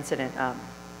for an incident,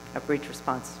 a breach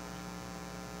response.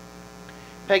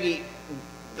 Peggy,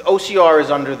 the OCR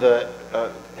is under the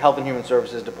Health and Human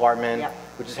Services Department, Yep.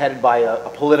 which is headed by a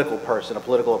political person, a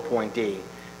political appointee.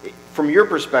 From your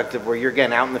perspective, where you're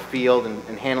getting out in the field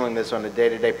and handling this on a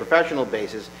day-to-day professional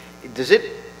basis,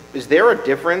 is there a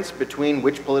difference between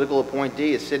which political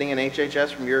appointee is sitting in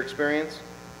HHS from your experience?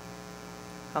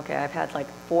 Okay, I've had like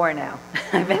 4 now.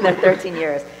 I've been there 13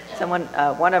 years.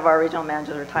 One of our regional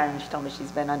managers retired, and she told me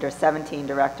she's been under 17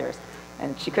 directors,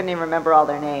 and she couldn't even remember all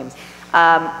their names.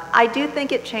 I do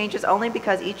think it changes only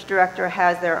because each director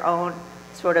has their own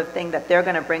sort of thing that they're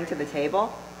going to bring to the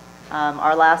table.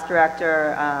 Our last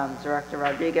director, Director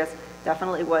Rodriguez,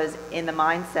 definitely was in the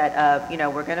mindset of, you know,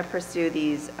 we're going to pursue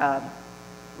these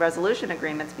resolution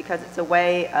agreements because it's a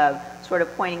way of sort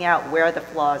of pointing out where the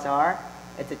flaws are.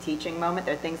 It's a teaching moment.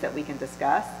 There are things that we can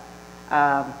discuss.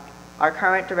 Our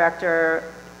current director,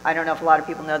 I don't know if a lot of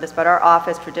people know this, but our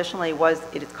office traditionally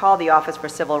it is called the Office for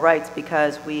Civil Rights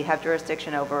because we have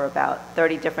jurisdiction over about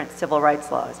 30 different civil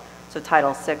rights laws. So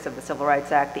Title VI of the Civil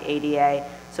Rights Act, the ADA.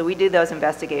 So we do those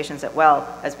investigations as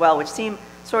well, which seem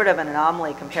sort of an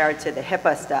anomaly compared to the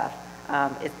HIPAA stuff.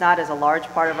 It's not as a large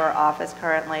part of our office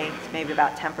currently. It's maybe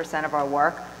about 10% of our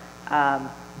work.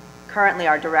 Currently,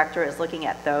 our director is looking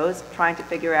at those, trying to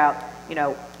figure out, you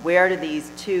know, where do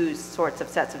these two sorts of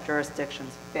sets of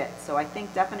jurisdictions fit. So I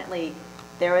think definitely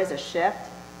there is a shift,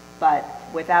 but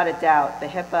without a doubt, the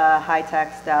HIPAA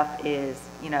high-tech stuff is,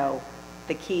 you know,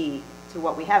 the key to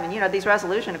what we have. And, you know, these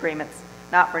resolution agreements,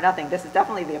 not for nothing, this is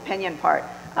definitely the opinion part.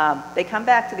 They come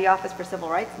back to the Office for Civil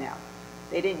Rights now.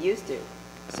 They didn't used to.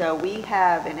 So we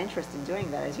have an interest in doing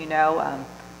that. As you know,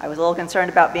 I was a little concerned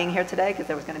about being here today because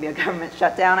there was going to be a government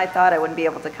shutdown. I thought I wouldn't be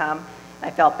able to come. I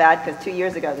felt bad because 2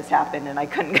 years ago this happened and I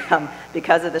couldn't come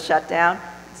because of the shutdown.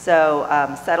 So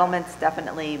settlements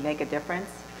definitely make a difference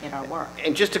in our work.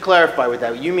 And just to clarify with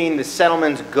that, you mean the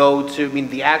settlements go to,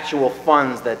 the actual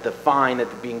funds that the fine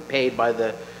that's being paid by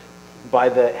the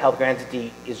healthcare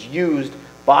entity is used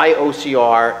by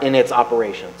OCR in its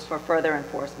operations? For further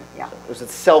enforcement, yeah. So it's a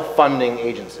self-funding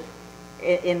agency?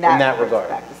 In that regard.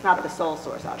 Respect. It's not the sole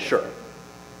source, obviously. Sure.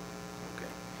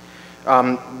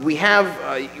 Okay. We have,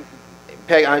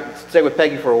 Peg, I'll stay with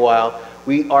Peggy for a while.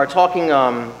 We are talking,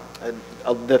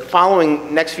 the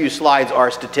following next few slides are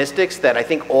statistics that I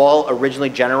think all originally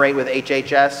generate with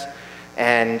HHS.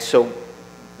 And so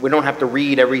we don't have to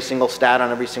read every single stat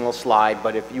on every single slide,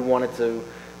 but if you wanted to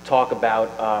talk about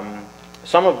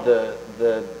some of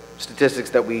the statistics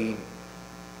that we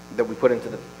put into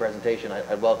the presentation,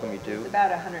 I'd welcome you to. It's about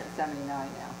 179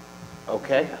 now.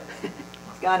 Okay.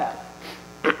 It's gone up.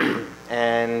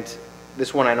 And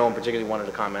this one I know in particular you wanted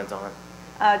to comment on.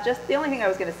 Just the only thing I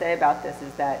was going to say about this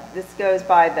is that this goes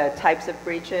by the types of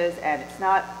breaches, and it's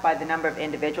not by the number of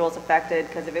individuals affected,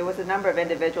 because if it was the number of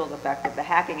individuals affected, the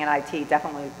hacking in IT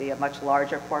definitely would be a much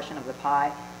larger portion of the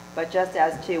pie. But just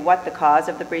as to what the cause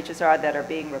of the breaches are that are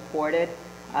being reported,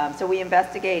 so we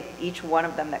investigate each one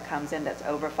of them that comes in that's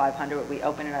over 500. We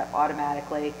open it up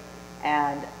automatically.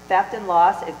 And theft and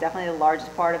loss is definitely the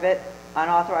largest part of it.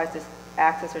 Unauthorized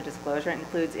access or disclosure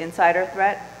includes insider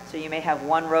threat. So you may have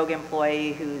one rogue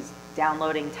employee who's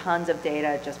downloading tons of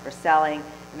data just for selling,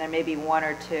 and there may be one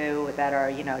or two that are,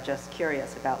 just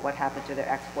curious about what happened to their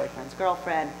ex-boyfriend's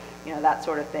girlfriend, that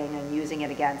sort of thing, and using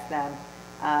it against them.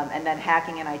 And then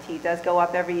hacking in IT does go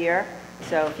up every year.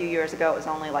 So a few years ago, it was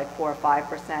only like 4 or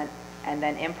 5%. And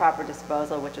then improper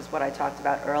disposal, which is what I talked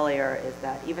about earlier, is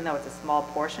that even though it's a small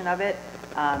portion of it,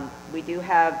 we do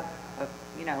have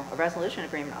a resolution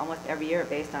agreement almost every year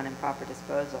based on improper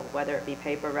disposal, whether it be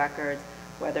paper records,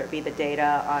 whether it be the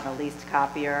data on a leased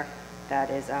copier that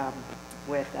is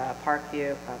with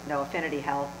Parkview, no Affinity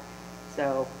Health.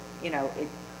 So,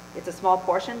 it's a small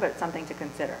portion, but it's something to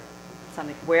consider.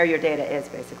 Something where your data is,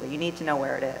 basically. You need to know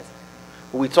where it is.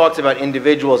 We talked about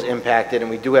individuals impacted,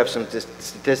 and we do have some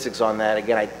statistics on that.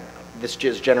 Again, this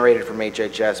just generated from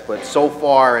HHS, but so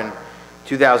far in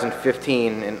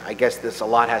 2015, and I guess a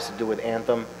lot has to do with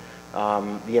Anthem,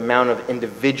 the amount of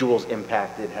individuals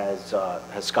impacted has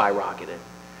skyrocketed.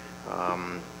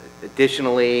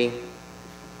 Additionally,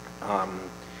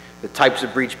 the types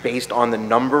of breach based on the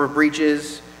number of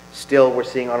breaches, still we're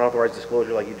seeing unauthorized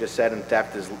disclosure, like you just said, and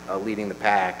theft is leading the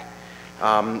pack.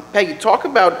 Peggy, talk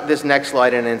about this next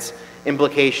slide and its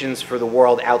implications for the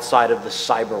world outside of the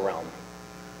cyber realm.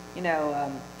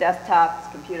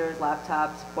 Desktops, computers,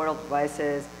 laptops, portable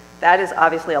devices, that is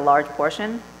obviously a large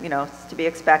portion, it's to be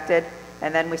expected.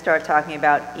 And then we start talking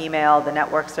about email, the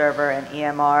network server, and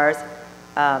EMRs.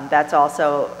 That's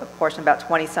also a portion, about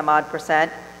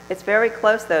 20-some-odd%. It's very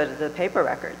close, though, to the paper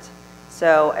records.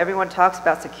 So everyone talks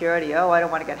about security. Oh, I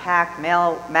don't want to get hacked,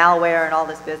 malware, and all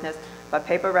this business. But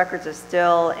paper records are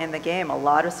still in the game. A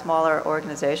lot of smaller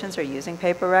organizations are using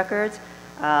paper records.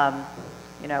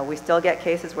 We still get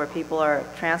cases where people are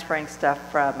transferring stuff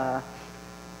from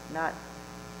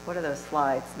what are those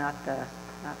slides? Not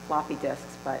floppy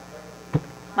disks, but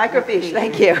microfiche.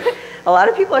 Thank you. A lot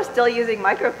of people are still using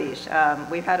microfiche.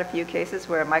 We've had a few cases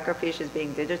where microfiche is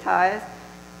being digitized,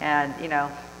 and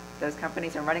those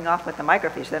companies are running off with the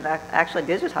microfiche. They're not actually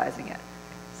digitizing it.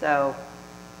 So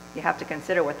you have to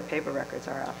consider what the paper records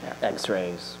are out there.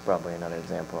 X-rays, probably another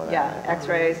example of that. Yeah,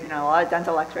 X-rays. A lot of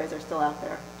dental X-rays are still out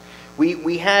there.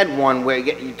 We had one where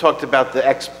you talked about the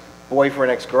ex-boyfriend,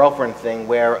 ex-girlfriend thing,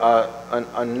 where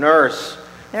a nurse.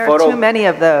 There are too many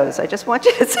of those. I just want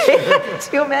you to say that.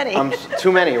 Too many.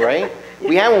 Too many, right?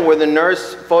 We had one where the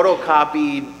nurse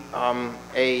photocopied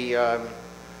a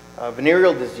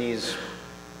venereal disease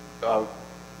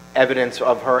evidence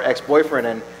of her ex-boyfriend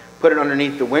and put it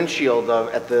underneath the windshield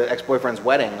at the ex-boyfriend's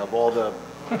wedding of all the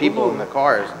people in the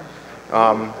cars.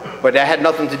 But that had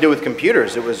nothing to do with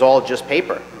computers. It was all just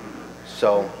paper.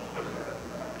 So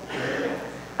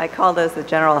I call those the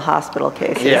general hospital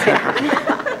cases. Yeah.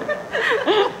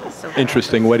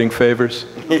 Interesting wedding favors.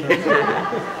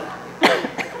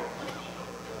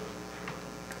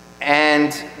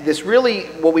 And this really,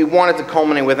 what we wanted to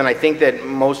culminate with, and I think that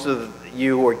most of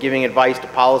you who are giving advice to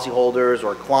policyholders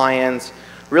or clients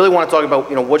really want to talk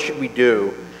about, what should we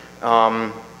do?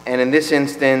 And in this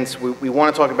instance, we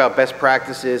want to talk about best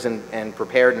practices and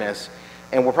preparedness.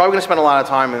 And we're probably going to spend a lot of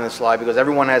time in this slide because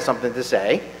everyone has something to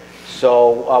say.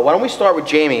 So why don't we start with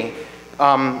Jamie?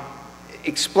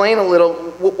 Explain a little,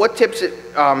 what tips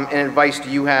and advice do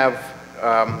you have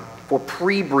for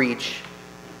pre-breach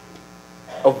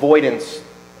avoidance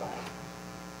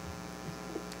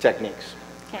techniques?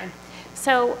 Okay.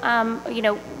 So,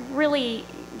 really,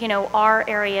 our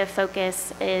area of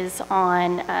focus is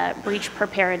on breach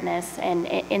preparedness, and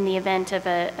in the event of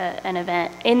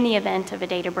a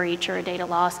data breach or a data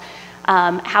loss,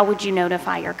 how would you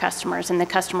notify your customers and the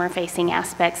customer-facing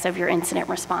aspects of your incident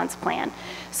response plan?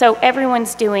 So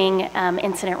everyone's doing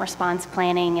incident response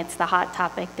planning. It's the hot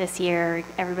topic this year.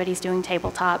 Everybody's doing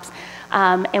tabletops.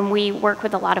 And we work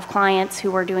with a lot of clients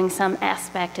who are doing some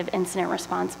aspect of incident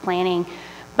response planning.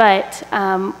 But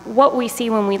what we see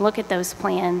when we look at those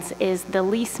plans is the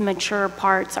least mature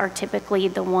parts are typically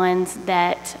the ones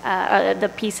that, the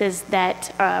pieces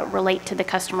that relate to the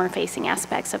customer-facing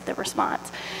aspects of the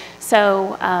response.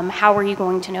 So how are you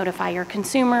going to notify your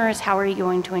consumers? How are you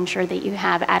going to ensure that you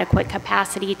have adequate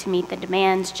capacity to meet the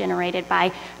demands generated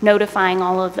by notifying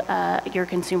all of your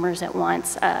consumers at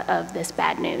once of this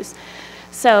bad news?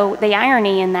 So the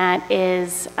irony in that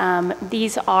is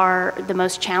these are the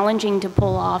most challenging to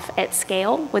pull off at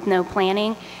scale with no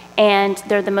planning, and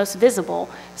they're the most visible.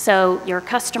 So your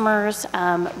customers,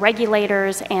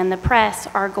 regulators, and the press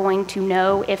are going to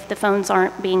know if the phones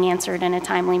aren't being answered in a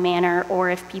timely manner, or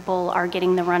if people are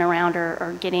getting the runaround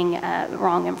or getting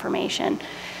wrong information.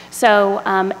 So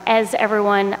as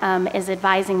everyone is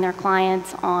advising their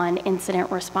clients on incident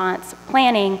response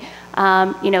planning,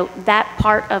 you know, that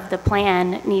part of the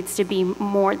plan needs to be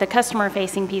more, the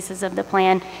customer-facing pieces of the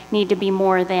plan need to be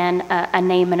more than a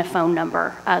name and a phone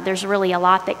number. There's really a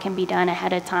lot that can be done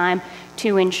ahead of time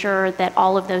to ensure that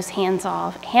all of those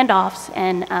handoffs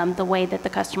and the way that the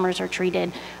customers are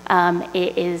treated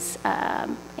is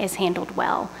handled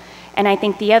well. And I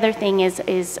think the other thing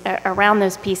is around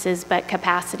those pieces, but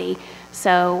capacity.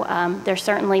 So there's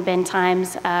certainly been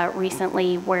times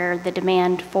recently where the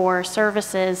demand for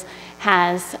services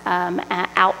has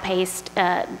outpaced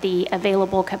the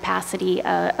available capacity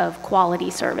of quality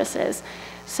services.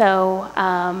 So,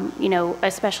 you know,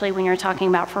 especially when you're talking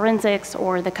about forensics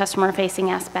or the customer-facing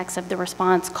aspects of the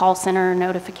response, call center,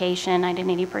 notification,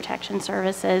 identity protection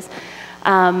services,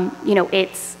 you know,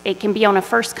 it can be on a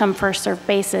first-come, first-served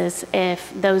basis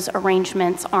if those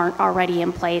arrangements aren't already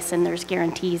in place and there's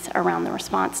guarantees around the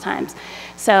response times.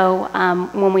 So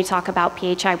when we talk about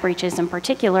PHI breaches in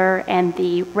particular and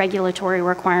the regulatory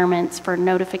requirements for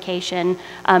notification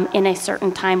in a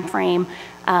certain time frame,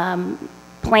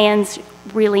 plans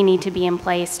really need to be in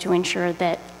place to ensure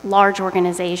that large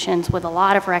organizations with a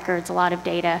lot of records, a lot of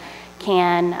data,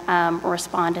 can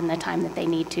respond in the time that they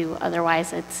need to.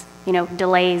 Otherwise, it's, you know,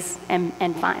 delays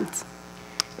and fines.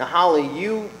 Now, Holly,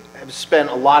 you have spent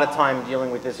a lot of time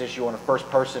dealing with this issue on a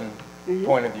first-person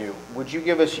point of view. Would you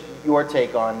give us your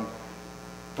take on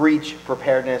breach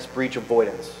preparedness, breach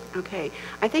avoidance? Okay,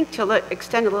 I think to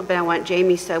extend a little bit on what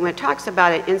Jamie said, when it talks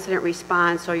about an incident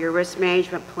response or your risk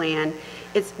management plan,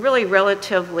 it's really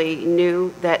relatively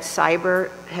new that cyber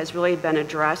has really been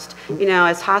addressed. You know,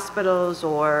 as hospitals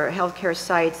or healthcare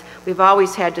sites, we've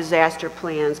always had disaster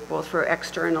plans, both for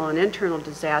external and internal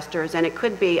disasters, and it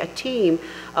could be a team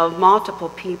of multiple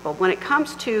people. When it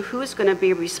comes to who's going to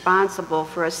be responsible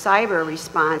for a cyber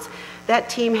response, that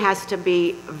team has to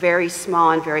be very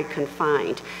small and very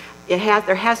confined.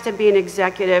 There has to be an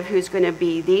executive who's going to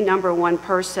be the #1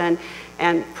 person,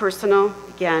 and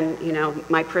again, you know,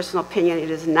 my personal opinion,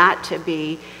 it is not to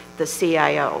be the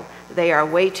CIO. They are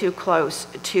way too close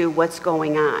to what's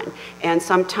going on. And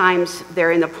sometimes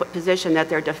they're in the position that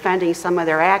they're defending some of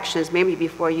their actions, maybe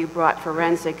before you brought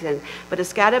forensics in. But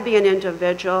it's got to be an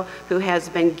individual who has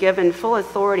been given full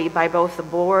authority by both the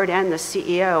board and the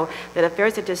CEO that if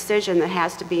there's a decision that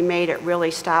has to be made, it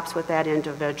really stops with that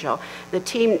individual. The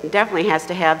team definitely has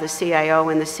to have the CIO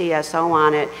and the CSO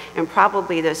on it, and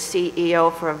probably the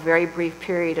CEO for a very brief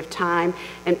period of time.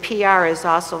 And PR is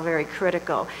also very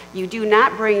critical. You do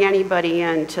not bring anybody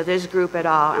into this group at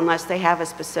all unless they have a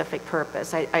specific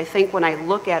purpose. I think when I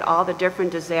look at all the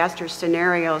different disaster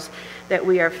scenarios that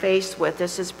we are faced with,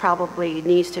 this is probably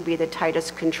needs to be the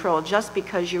tightest control, just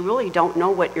because you really don't know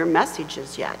what your message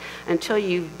is yet. Until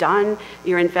you've done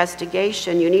your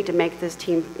investigation, you need to make this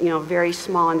team, you know, very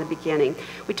small in the beginning.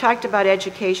 We talked about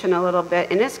education a little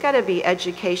bit, and it's got to be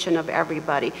education of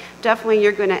everybody. Definitely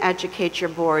you're going to educate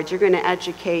your boards, you're going to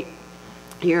educate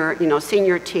your, you know,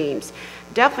 senior teams.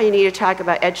 Definitely need to talk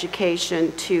about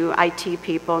education to IT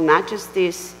people, not just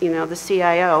these, you know, the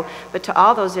CIO, but to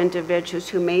all those individuals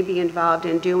who may be involved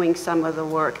in doing some of the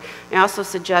work. I also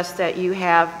suggest that you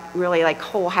have really like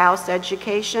whole house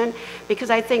education, because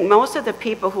I think most of the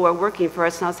people who are working for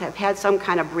us now have had some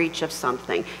kind of breach of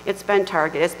something. It's been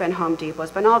Target, it's been Home Depot,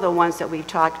 it's been all the ones that we've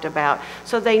talked about.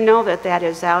 So they know that that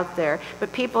is out there,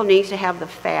 but people need to have the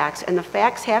facts, and the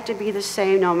facts have to be the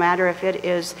same no matter if it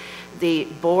is the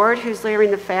board who's layering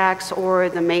the facts or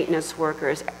the maintenance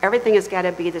workers. Everything has got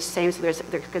to be the same, so there's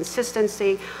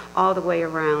consistency all the way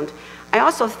around. I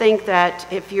also think that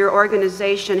if your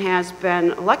organization has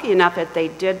been lucky enough that they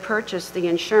did purchase the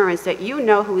insurance, that you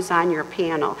know who's on your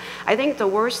panel. I think the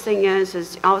worst thing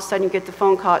is all of a sudden you get the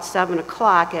phone call at 7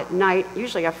 o'clock at night,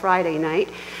 usually a Friday night,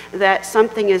 that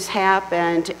something has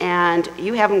happened and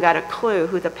you haven't got a clue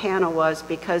who the panel was,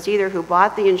 because either who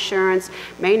bought the insurance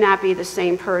may not be the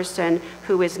same person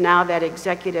who is now that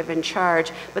executive in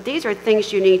charge. But these are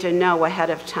things you need to know ahead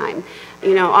of time.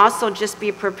 Also just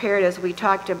be prepared, as we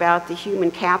talked about, the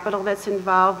human capital that's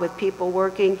involved with people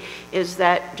working, is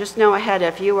that just know ahead,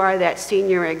 if you are that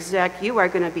senior exec, you are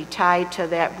going to be tied to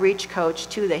that breach coach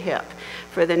to the hip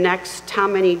for the next how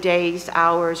many days,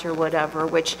 hours, or whatever,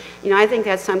 which, I think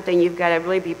that's something you've got to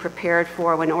really be prepared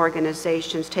for when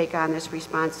organizations take on this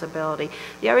responsibility.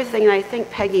 The other thing, and I think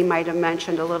Peggy might have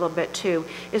mentioned a little bit too,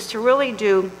 is to really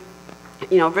do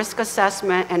risk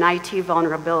assessment and IT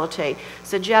vulnerability.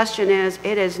 Suggestion is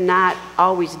it is not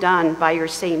always done by your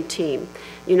same team.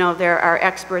 There are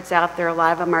experts out there, a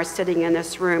lot of them are sitting in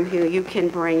this room who you can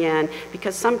bring in,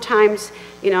 because sometimes,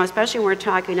 especially when we're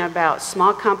talking about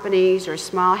small companies or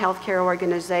small healthcare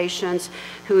organizations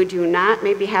who do not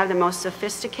maybe have the most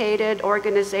sophisticated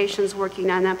organizations working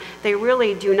on them, they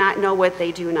really do not know what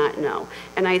they do not know.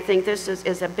 And I think this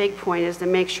is a big point, is to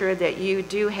make sure that you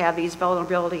do have these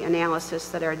vulnerability analysis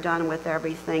that are done with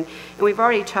everything. And we've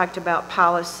already talked about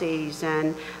policies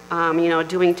and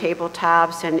doing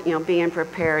tabletops and, being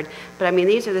prepared. But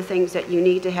these are the things that you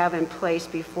need to have in place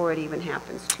before it even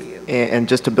happens to you. And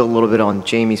just to build a little bit on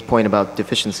Jamie's point about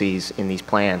deficiencies in these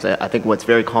plans, I think what's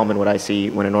very common, what I see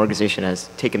when an organization has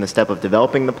taken the step of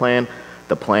developing the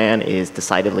plan is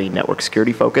decidedly network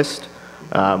security focused,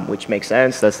 which makes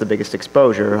sense. That's the biggest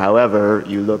exposure. However,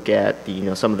 you look at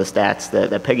the, some of the stats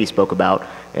that Peggy spoke about,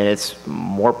 and it's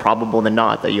more probable than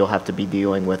not that you'll have to be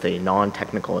dealing with a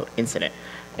non-technical incident.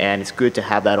 And it's good to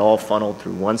have that all funneled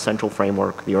through one central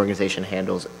framework. The organization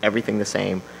handles everything the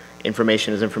same.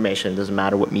 Information is information. It doesn't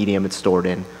matter what medium it's stored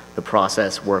in. The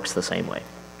process works the same way.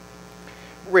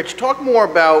 Rich, talk more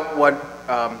about what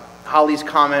Holly's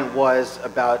comment was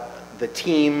about the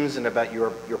teams and about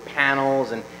your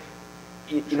panels. And,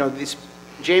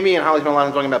 Jamie and Holly spent a lot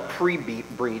of time talking about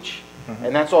pre-breach,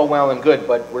 and that's all well and good,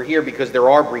 but we're here because there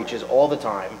are breaches all the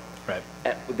time. Right.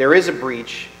 There is a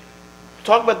breach.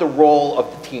 Talk about the role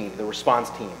of the team, the response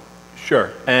team.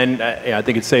 Sure, and I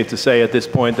think it's safe to say at this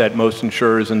point that most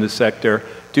insurers in this sector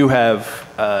do have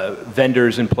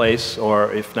vendors in place,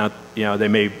 or if not, they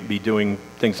may be doing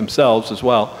things themselves as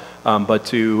well, but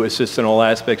to assist in all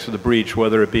aspects of the breach,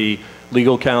 whether it be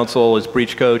legal counsel as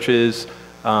breach coaches,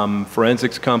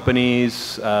 forensics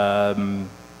companies,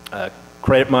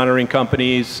 credit monitoring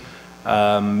companies,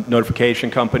 notification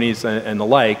companies and the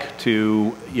like,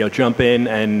 to jump in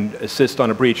and assist on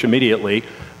a breach immediately.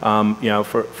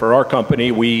 For our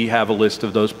company, we have a list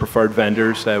of those preferred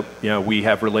vendors that we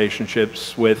have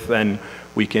relationships with, and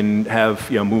we can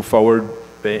have move forward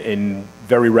in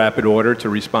very rapid order to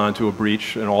respond to a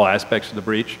breach in all aspects of the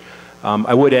breach.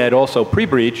 I would add also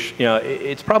pre-breach,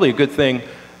 it's probably a good thing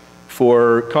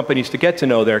for companies to get to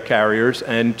know their carriers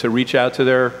and to reach out to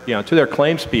their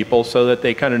claims people so that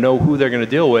they kind of know who they're going to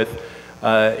deal with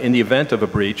in the event of a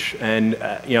breach. And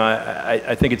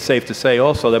I think it's safe to say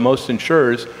also that most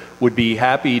insurers would be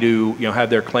happy to have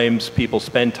their claims people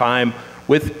spend time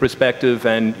with prospective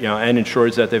and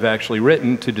insurers that they've actually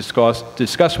written to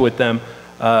discuss with them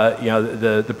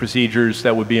the procedures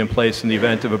that would be in place in the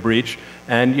event of a breach.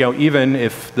 And even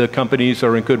if the companies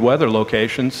are in good weather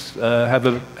locations, have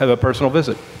a personal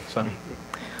visit. So.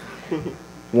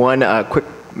 One quick,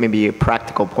 maybe a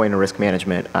practical point of risk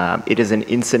management. It is an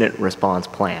incident response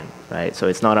plan, right? So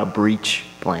it's not a breach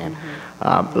plan.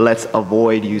 Let's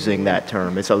avoid using that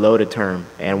term. It's a loaded term.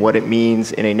 And what it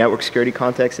means in a network security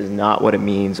context is not what it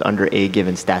means under a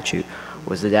given statute.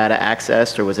 Was the data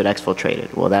accessed or was it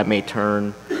exfiltrated? Well, that may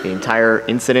turn the entire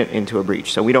incident into a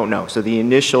breach. So we don't know. So the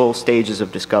initial stages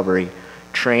of discovery,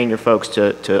 train your folks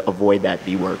to avoid that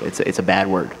B word. It's a bad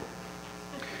word.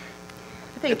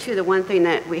 I think, too, the one thing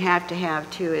that we have to have,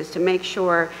 too, is to make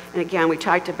sure, and again, we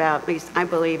talked about, at least I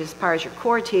believe, as far as your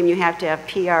core team, you have to have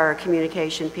PR or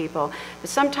communication people. But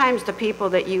sometimes the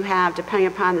people that you have, depending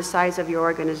upon the size of your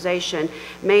organization,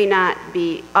 may not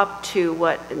be up to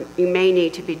what you may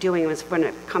need to be doing when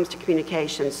it comes to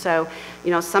communications. So,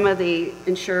 some of the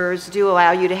insurers do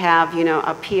allow you to have,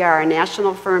 a PR, a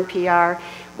national firm PR,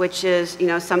 which is,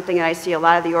 something that I see a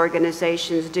lot of the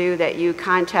organizations do, that you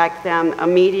contact them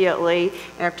immediately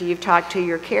after you've talked to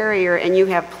your carrier and you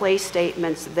have place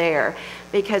statements there.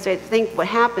 Because I think what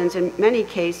happens in many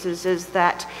cases is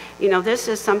that, this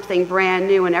is something brand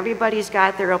new and everybody's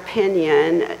got their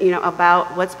opinion,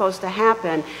 about what's supposed to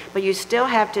happen, but you still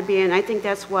have to be, and I think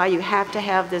that's why you have to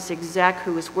have this exec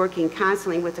who is working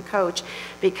constantly with the coach,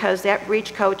 because that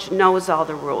breach coach knows all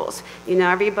the rules.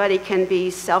 Everybody can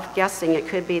be self-guessing. It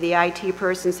could be the IT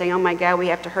person saying, oh my God, we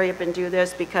have to hurry up and do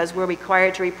this because we're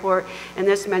required to report in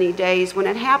this many days. When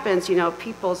it happens,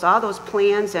 all those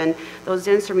plans and those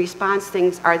instant response things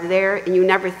things are there and you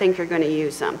never think you're going to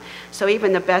use them. So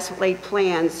even the best laid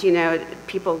plans,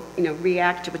 people,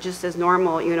 react to just as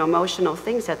normal, emotional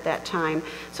things at that time.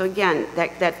 So again,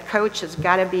 that coach has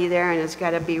got to be there, and it's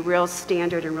got to be real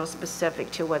standard and real specific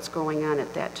to what's going on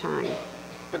at that time.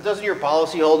 But doesn't your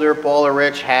policyholder, Paul or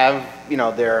Rich, have,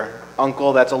 their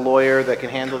uncle that's a lawyer that can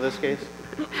handle this case?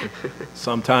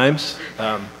 Sometimes.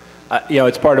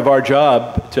 It's part of our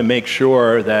job to make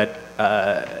sure that,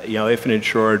 if an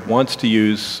insured wants to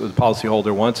use, the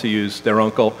policyholder wants to use their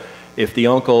uncle, if the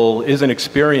uncle isn't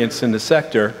experienced in the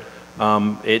sector,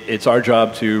 it's our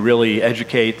job to really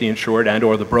educate the insured and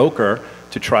or the broker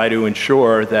to try to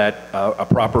ensure that a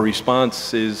proper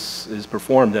response is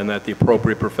performed and that the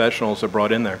appropriate professionals are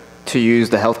brought in there. To use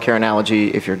the healthcare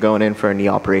analogy, if you're going in for a knee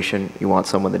operation, you want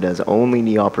someone that does only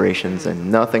knee operations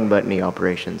and nothing but knee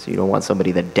operations. You don't want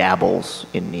somebody that dabbles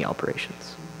in knee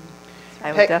operations.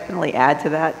 I would definitely add to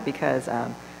that, because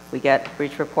we get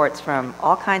breach reports from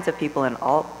all kinds of people in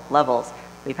all levels.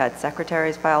 We've had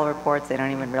secretaries file reports. They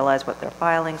don't even realize what they're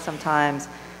filing sometimes.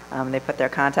 They put their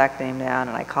contact name down,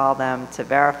 and I call them to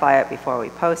verify it before we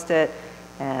post it,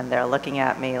 and they're looking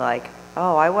at me like,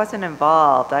 oh, I wasn't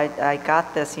involved. I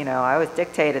got this, I was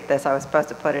dictated this. I was supposed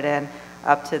to put it in,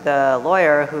 up to the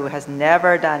lawyer who has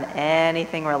never done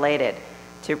anything related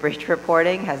to breach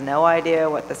reporting, has no idea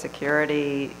what the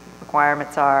security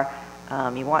requirements are.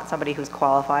 You want somebody who's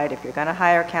qualified. If you're going to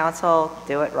hire counsel,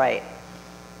 do it right.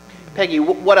 Peggy,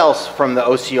 what else from the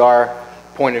OCR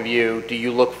point of view do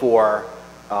you look for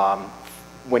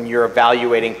when you're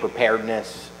evaluating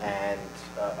preparedness and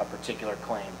a particular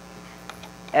claim?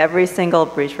 Every single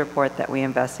breach report that we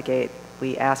investigate,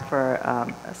 we ask for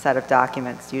a set of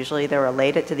documents. Usually they're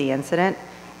related to the incident.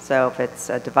 So if it's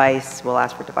a device, we'll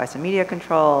ask for device and media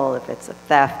control. If it's a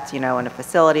theft, in a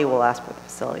facility, we'll ask for the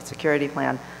facility security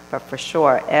plan. But for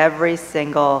sure, every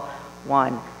single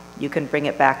one, you can bring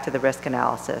it back to the risk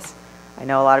analysis. I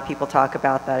know a lot of people talk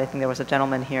about that. I think there was a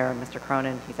gentleman here, Mr.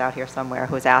 Cronin, he's out here somewhere,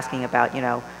 who was asking about,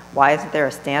 why isn't there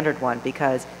a standard one?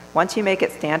 Because once you make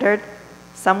it standard,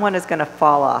 someone is going to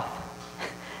fall off.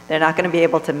 They're not going to be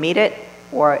able to meet it,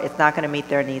 or it's not going to meet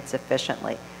their needs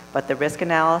sufficiently. But the risk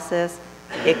analysis,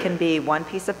 it can be one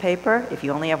piece of paper. If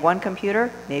you only have one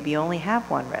computer, maybe you only have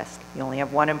one risk. You only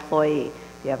have one employee.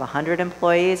 If you have 100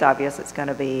 employees, obviously it's going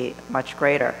to be much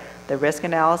greater. The risk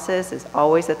analysis is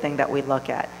always the thing that we look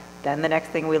at. Then the next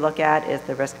thing we look at is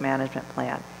the risk management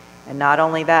plan. And not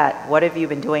only that, what have you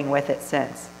been doing with it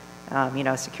since?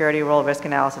 Security role risk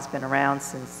analysis has been around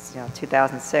since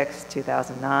 2006,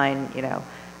 2009.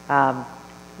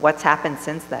 What's happened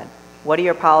since then? What do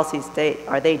your policies state?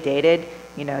 Are they dated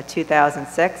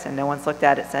 2006 and no one's looked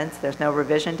at it since? There's no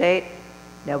revision date.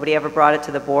 Nobody ever brought it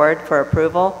to the board for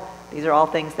approval. These are all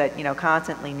things that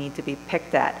constantly need to be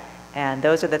picked at. And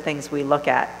those are the things we look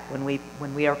at when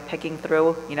we are picking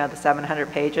through, the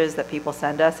 700 pages that people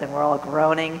send us, and we're all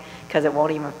groaning because it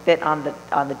won't even fit on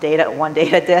the data, one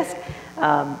data disk.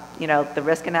 The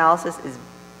risk analysis is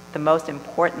the most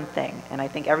important thing, and I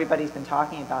think everybody's been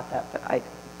talking about that. But I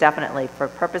definitely, for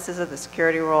purposes of the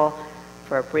security rule,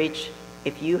 for a breach,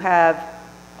 if you have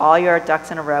all your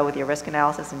ducks in a row with your risk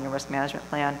analysis and your risk management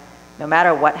plan, no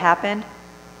matter what happened,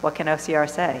 what can OCR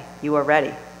say? You were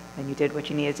ready. And you did what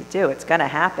you needed to do. It's going to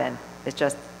happen. It's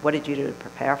just, what did you do to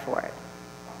prepare for it?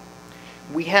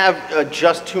 We have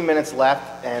just 2 minutes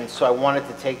left, and so I wanted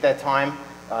to take that time.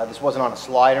 This wasn't on a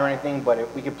slide or anything, but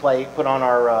if we could put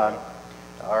on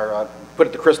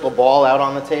put the crystal ball out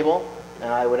on the table,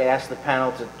 and I would ask the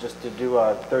panel to do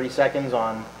 30 seconds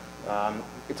on,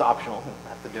 it's optional, you don't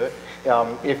have to do it.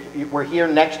 If we're here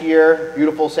next year,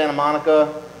 beautiful Santa Monica,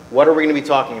 what are we going to be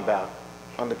talking about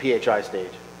on the PHI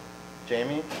stage?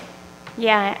 Jamie?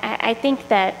 Yeah, I think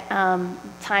that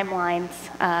timelines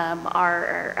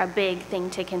are a big thing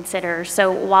to consider.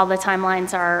 So while the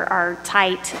timelines are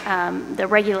tight, the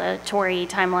regulatory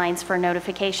timelines for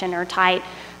notification are tight,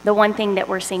 the one thing that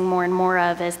we're seeing more and more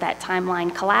of is that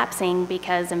timeline collapsing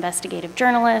because investigative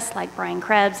journalists like Brian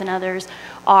Krebs and others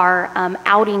are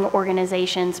outing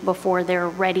organizations before they're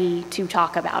ready to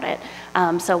talk about it.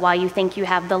 So while you think you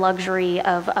have the luxury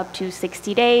of up to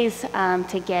 60 days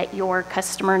to get your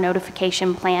customer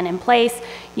notification plan in place,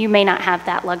 you may not have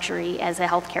that luxury as a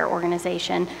healthcare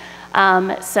organization.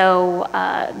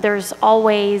 There's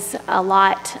always a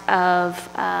lot of,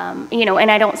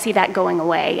 and I don't see that going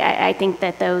away. I think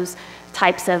that those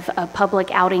types of public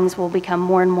outings will become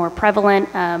more and more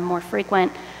prevalent, more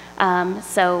frequent.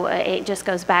 So it just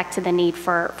goes back to the need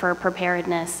for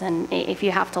preparedness. And if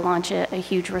you have to launch a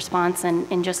huge response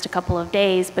in just a couple of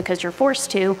days because you're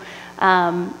forced to,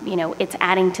 it's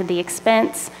adding to the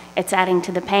expense, it's adding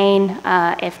to the pain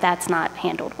if that's not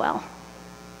handled well.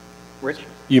 Rich?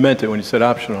 You meant it when you said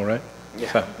optional, right?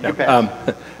 Yeah. So, You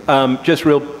passed. just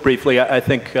real briefly, I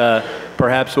think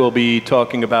perhaps we'll be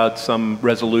talking about some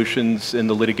resolutions in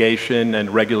the litigation and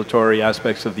regulatory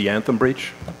aspects of the Anthem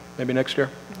breach, maybe next year.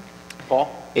 Paul?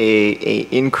 A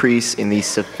increase in the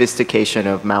sophistication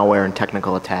of malware and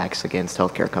technical attacks against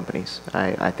healthcare companies.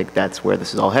 I think that's where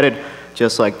this is all headed.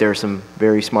 Just like there are some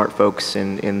very smart folks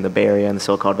in the Bay Area and the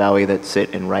Silicon Valley that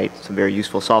sit and write some very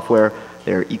useful software,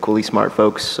 there are equally smart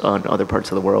folks on other parts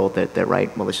of the world that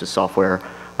write malicious software.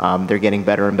 They're getting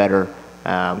better and better.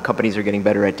 Companies are getting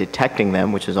better at detecting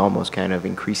them, which is almost kind of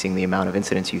increasing the amount of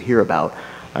incidents you hear about.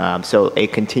 So a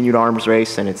continued arms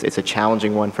race, and it's a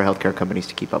challenging one for healthcare companies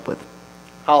to keep up with.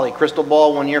 Holly, crystal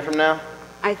ball 1 year from now?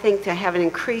 I think to have an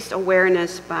increased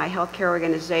awareness by healthcare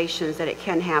organizations that it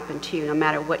can happen to you no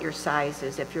matter what your size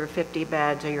is, if you're 50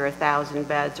 beds or you're 1,000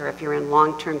 beds, or if you're in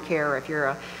long-term care, or if you're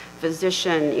a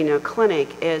physician, clinic,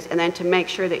 and then to make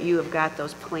sure that you have got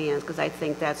those plans, because I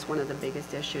think that's one of the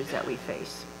biggest issues that we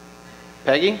face.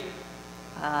 Peggy?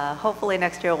 Hopefully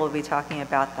next year we'll be talking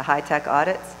about the high-tech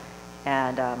audits,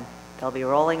 and they'll be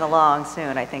rolling along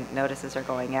soon. I think notices are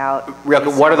going out.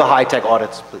 What are the high-tech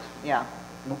audits, please? Yeah.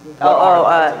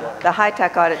 The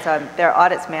high-tech audits, there are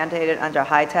audits mandated under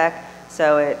high-tech,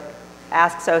 so it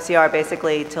asks OCR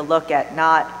basically to look at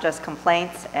not just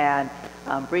complaints and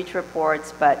breach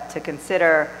reports, but to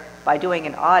consider, by doing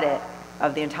an audit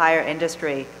of the entire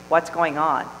industry, what's going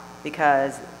on.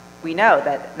 Because we know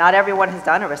that not everyone has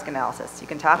done a risk analysis. You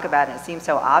can talk about it, it seems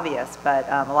so obvious, but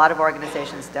a lot of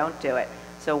organizations don't do it.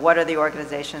 So what are the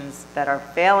organizations that are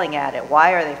failing at it?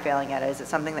 Why are they failing at it? Is it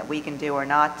something that we can do or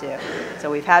not do?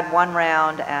 So we've had one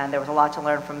round, and there was a lot to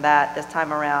learn from that. This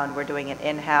time around, we're doing it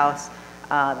in-house.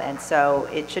 And so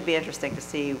it should be interesting to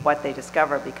see what they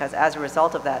discover, because as a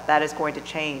result of that, that is going to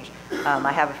change.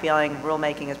 I have a feeling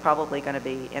rulemaking is probably going to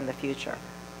be in the future.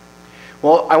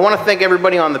 Well, I want to thank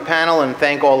everybody on the panel and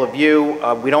thank all of you.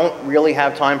 We don't really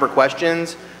have time for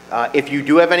questions. If you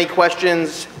do have any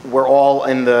questions, we're all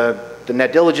in the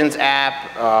Net Diligence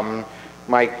app.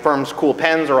 My firm's cool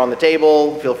pens are on the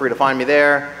table. Feel free to find me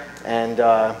there. And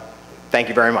thank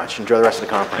you very much. Enjoy the rest of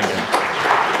the conference.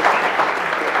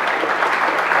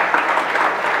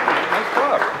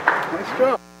 Nice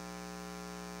job.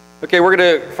 Okay,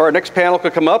 for our next panel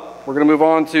to come up, we're going to move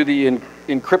on to the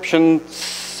encryption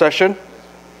session.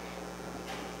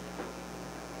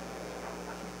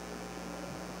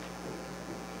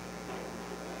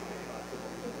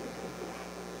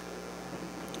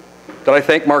 Did I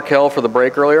thank Markel for the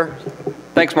break earlier?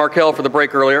 Thanks, Markel, for the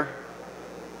break earlier.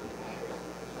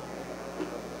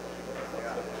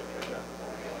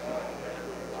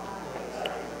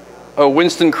 Oh,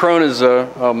 Winston Crone is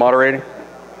moderating.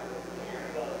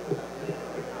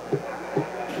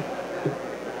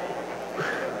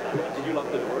 Did you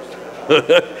lock the doors?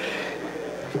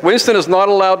 Winston is not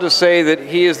allowed to say that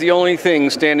he is the only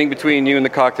thing standing between you and the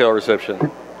cocktail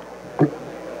reception. I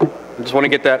just want to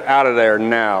get that out of there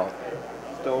now.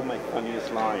 Stole my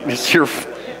funniest line. It's your... No,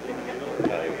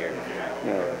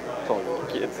 it's all your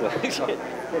kids. The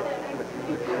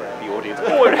audience.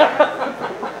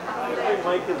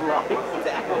 Mike is lights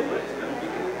down.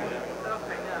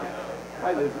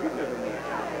 Hi, Liz.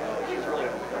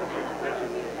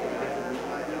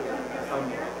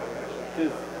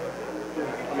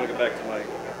 I'm going to go back to my...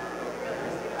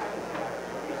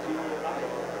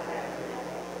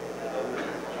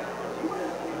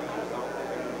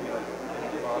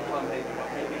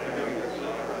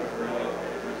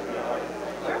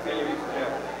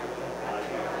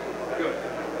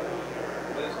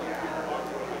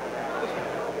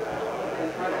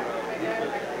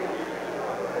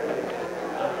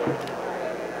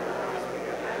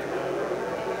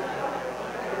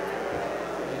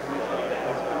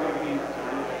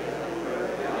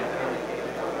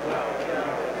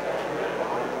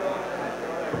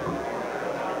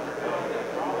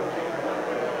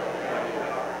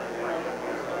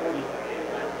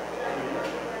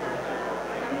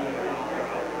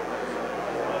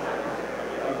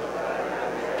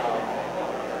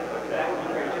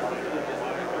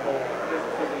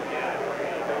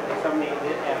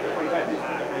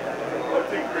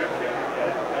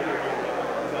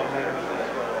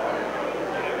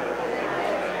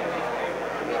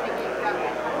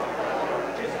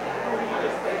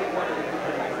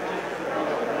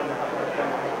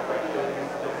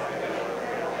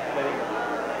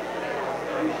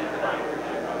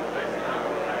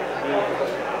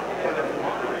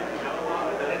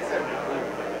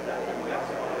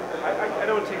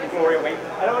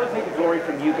 I don't want to take the glory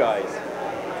from you guys.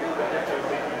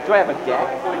 Do I have a deck?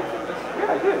 Yeah,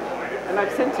 I do. And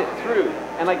I've sent it through,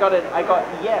 and I got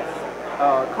yes,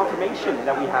 confirmation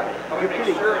that we have it. You're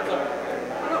kidding.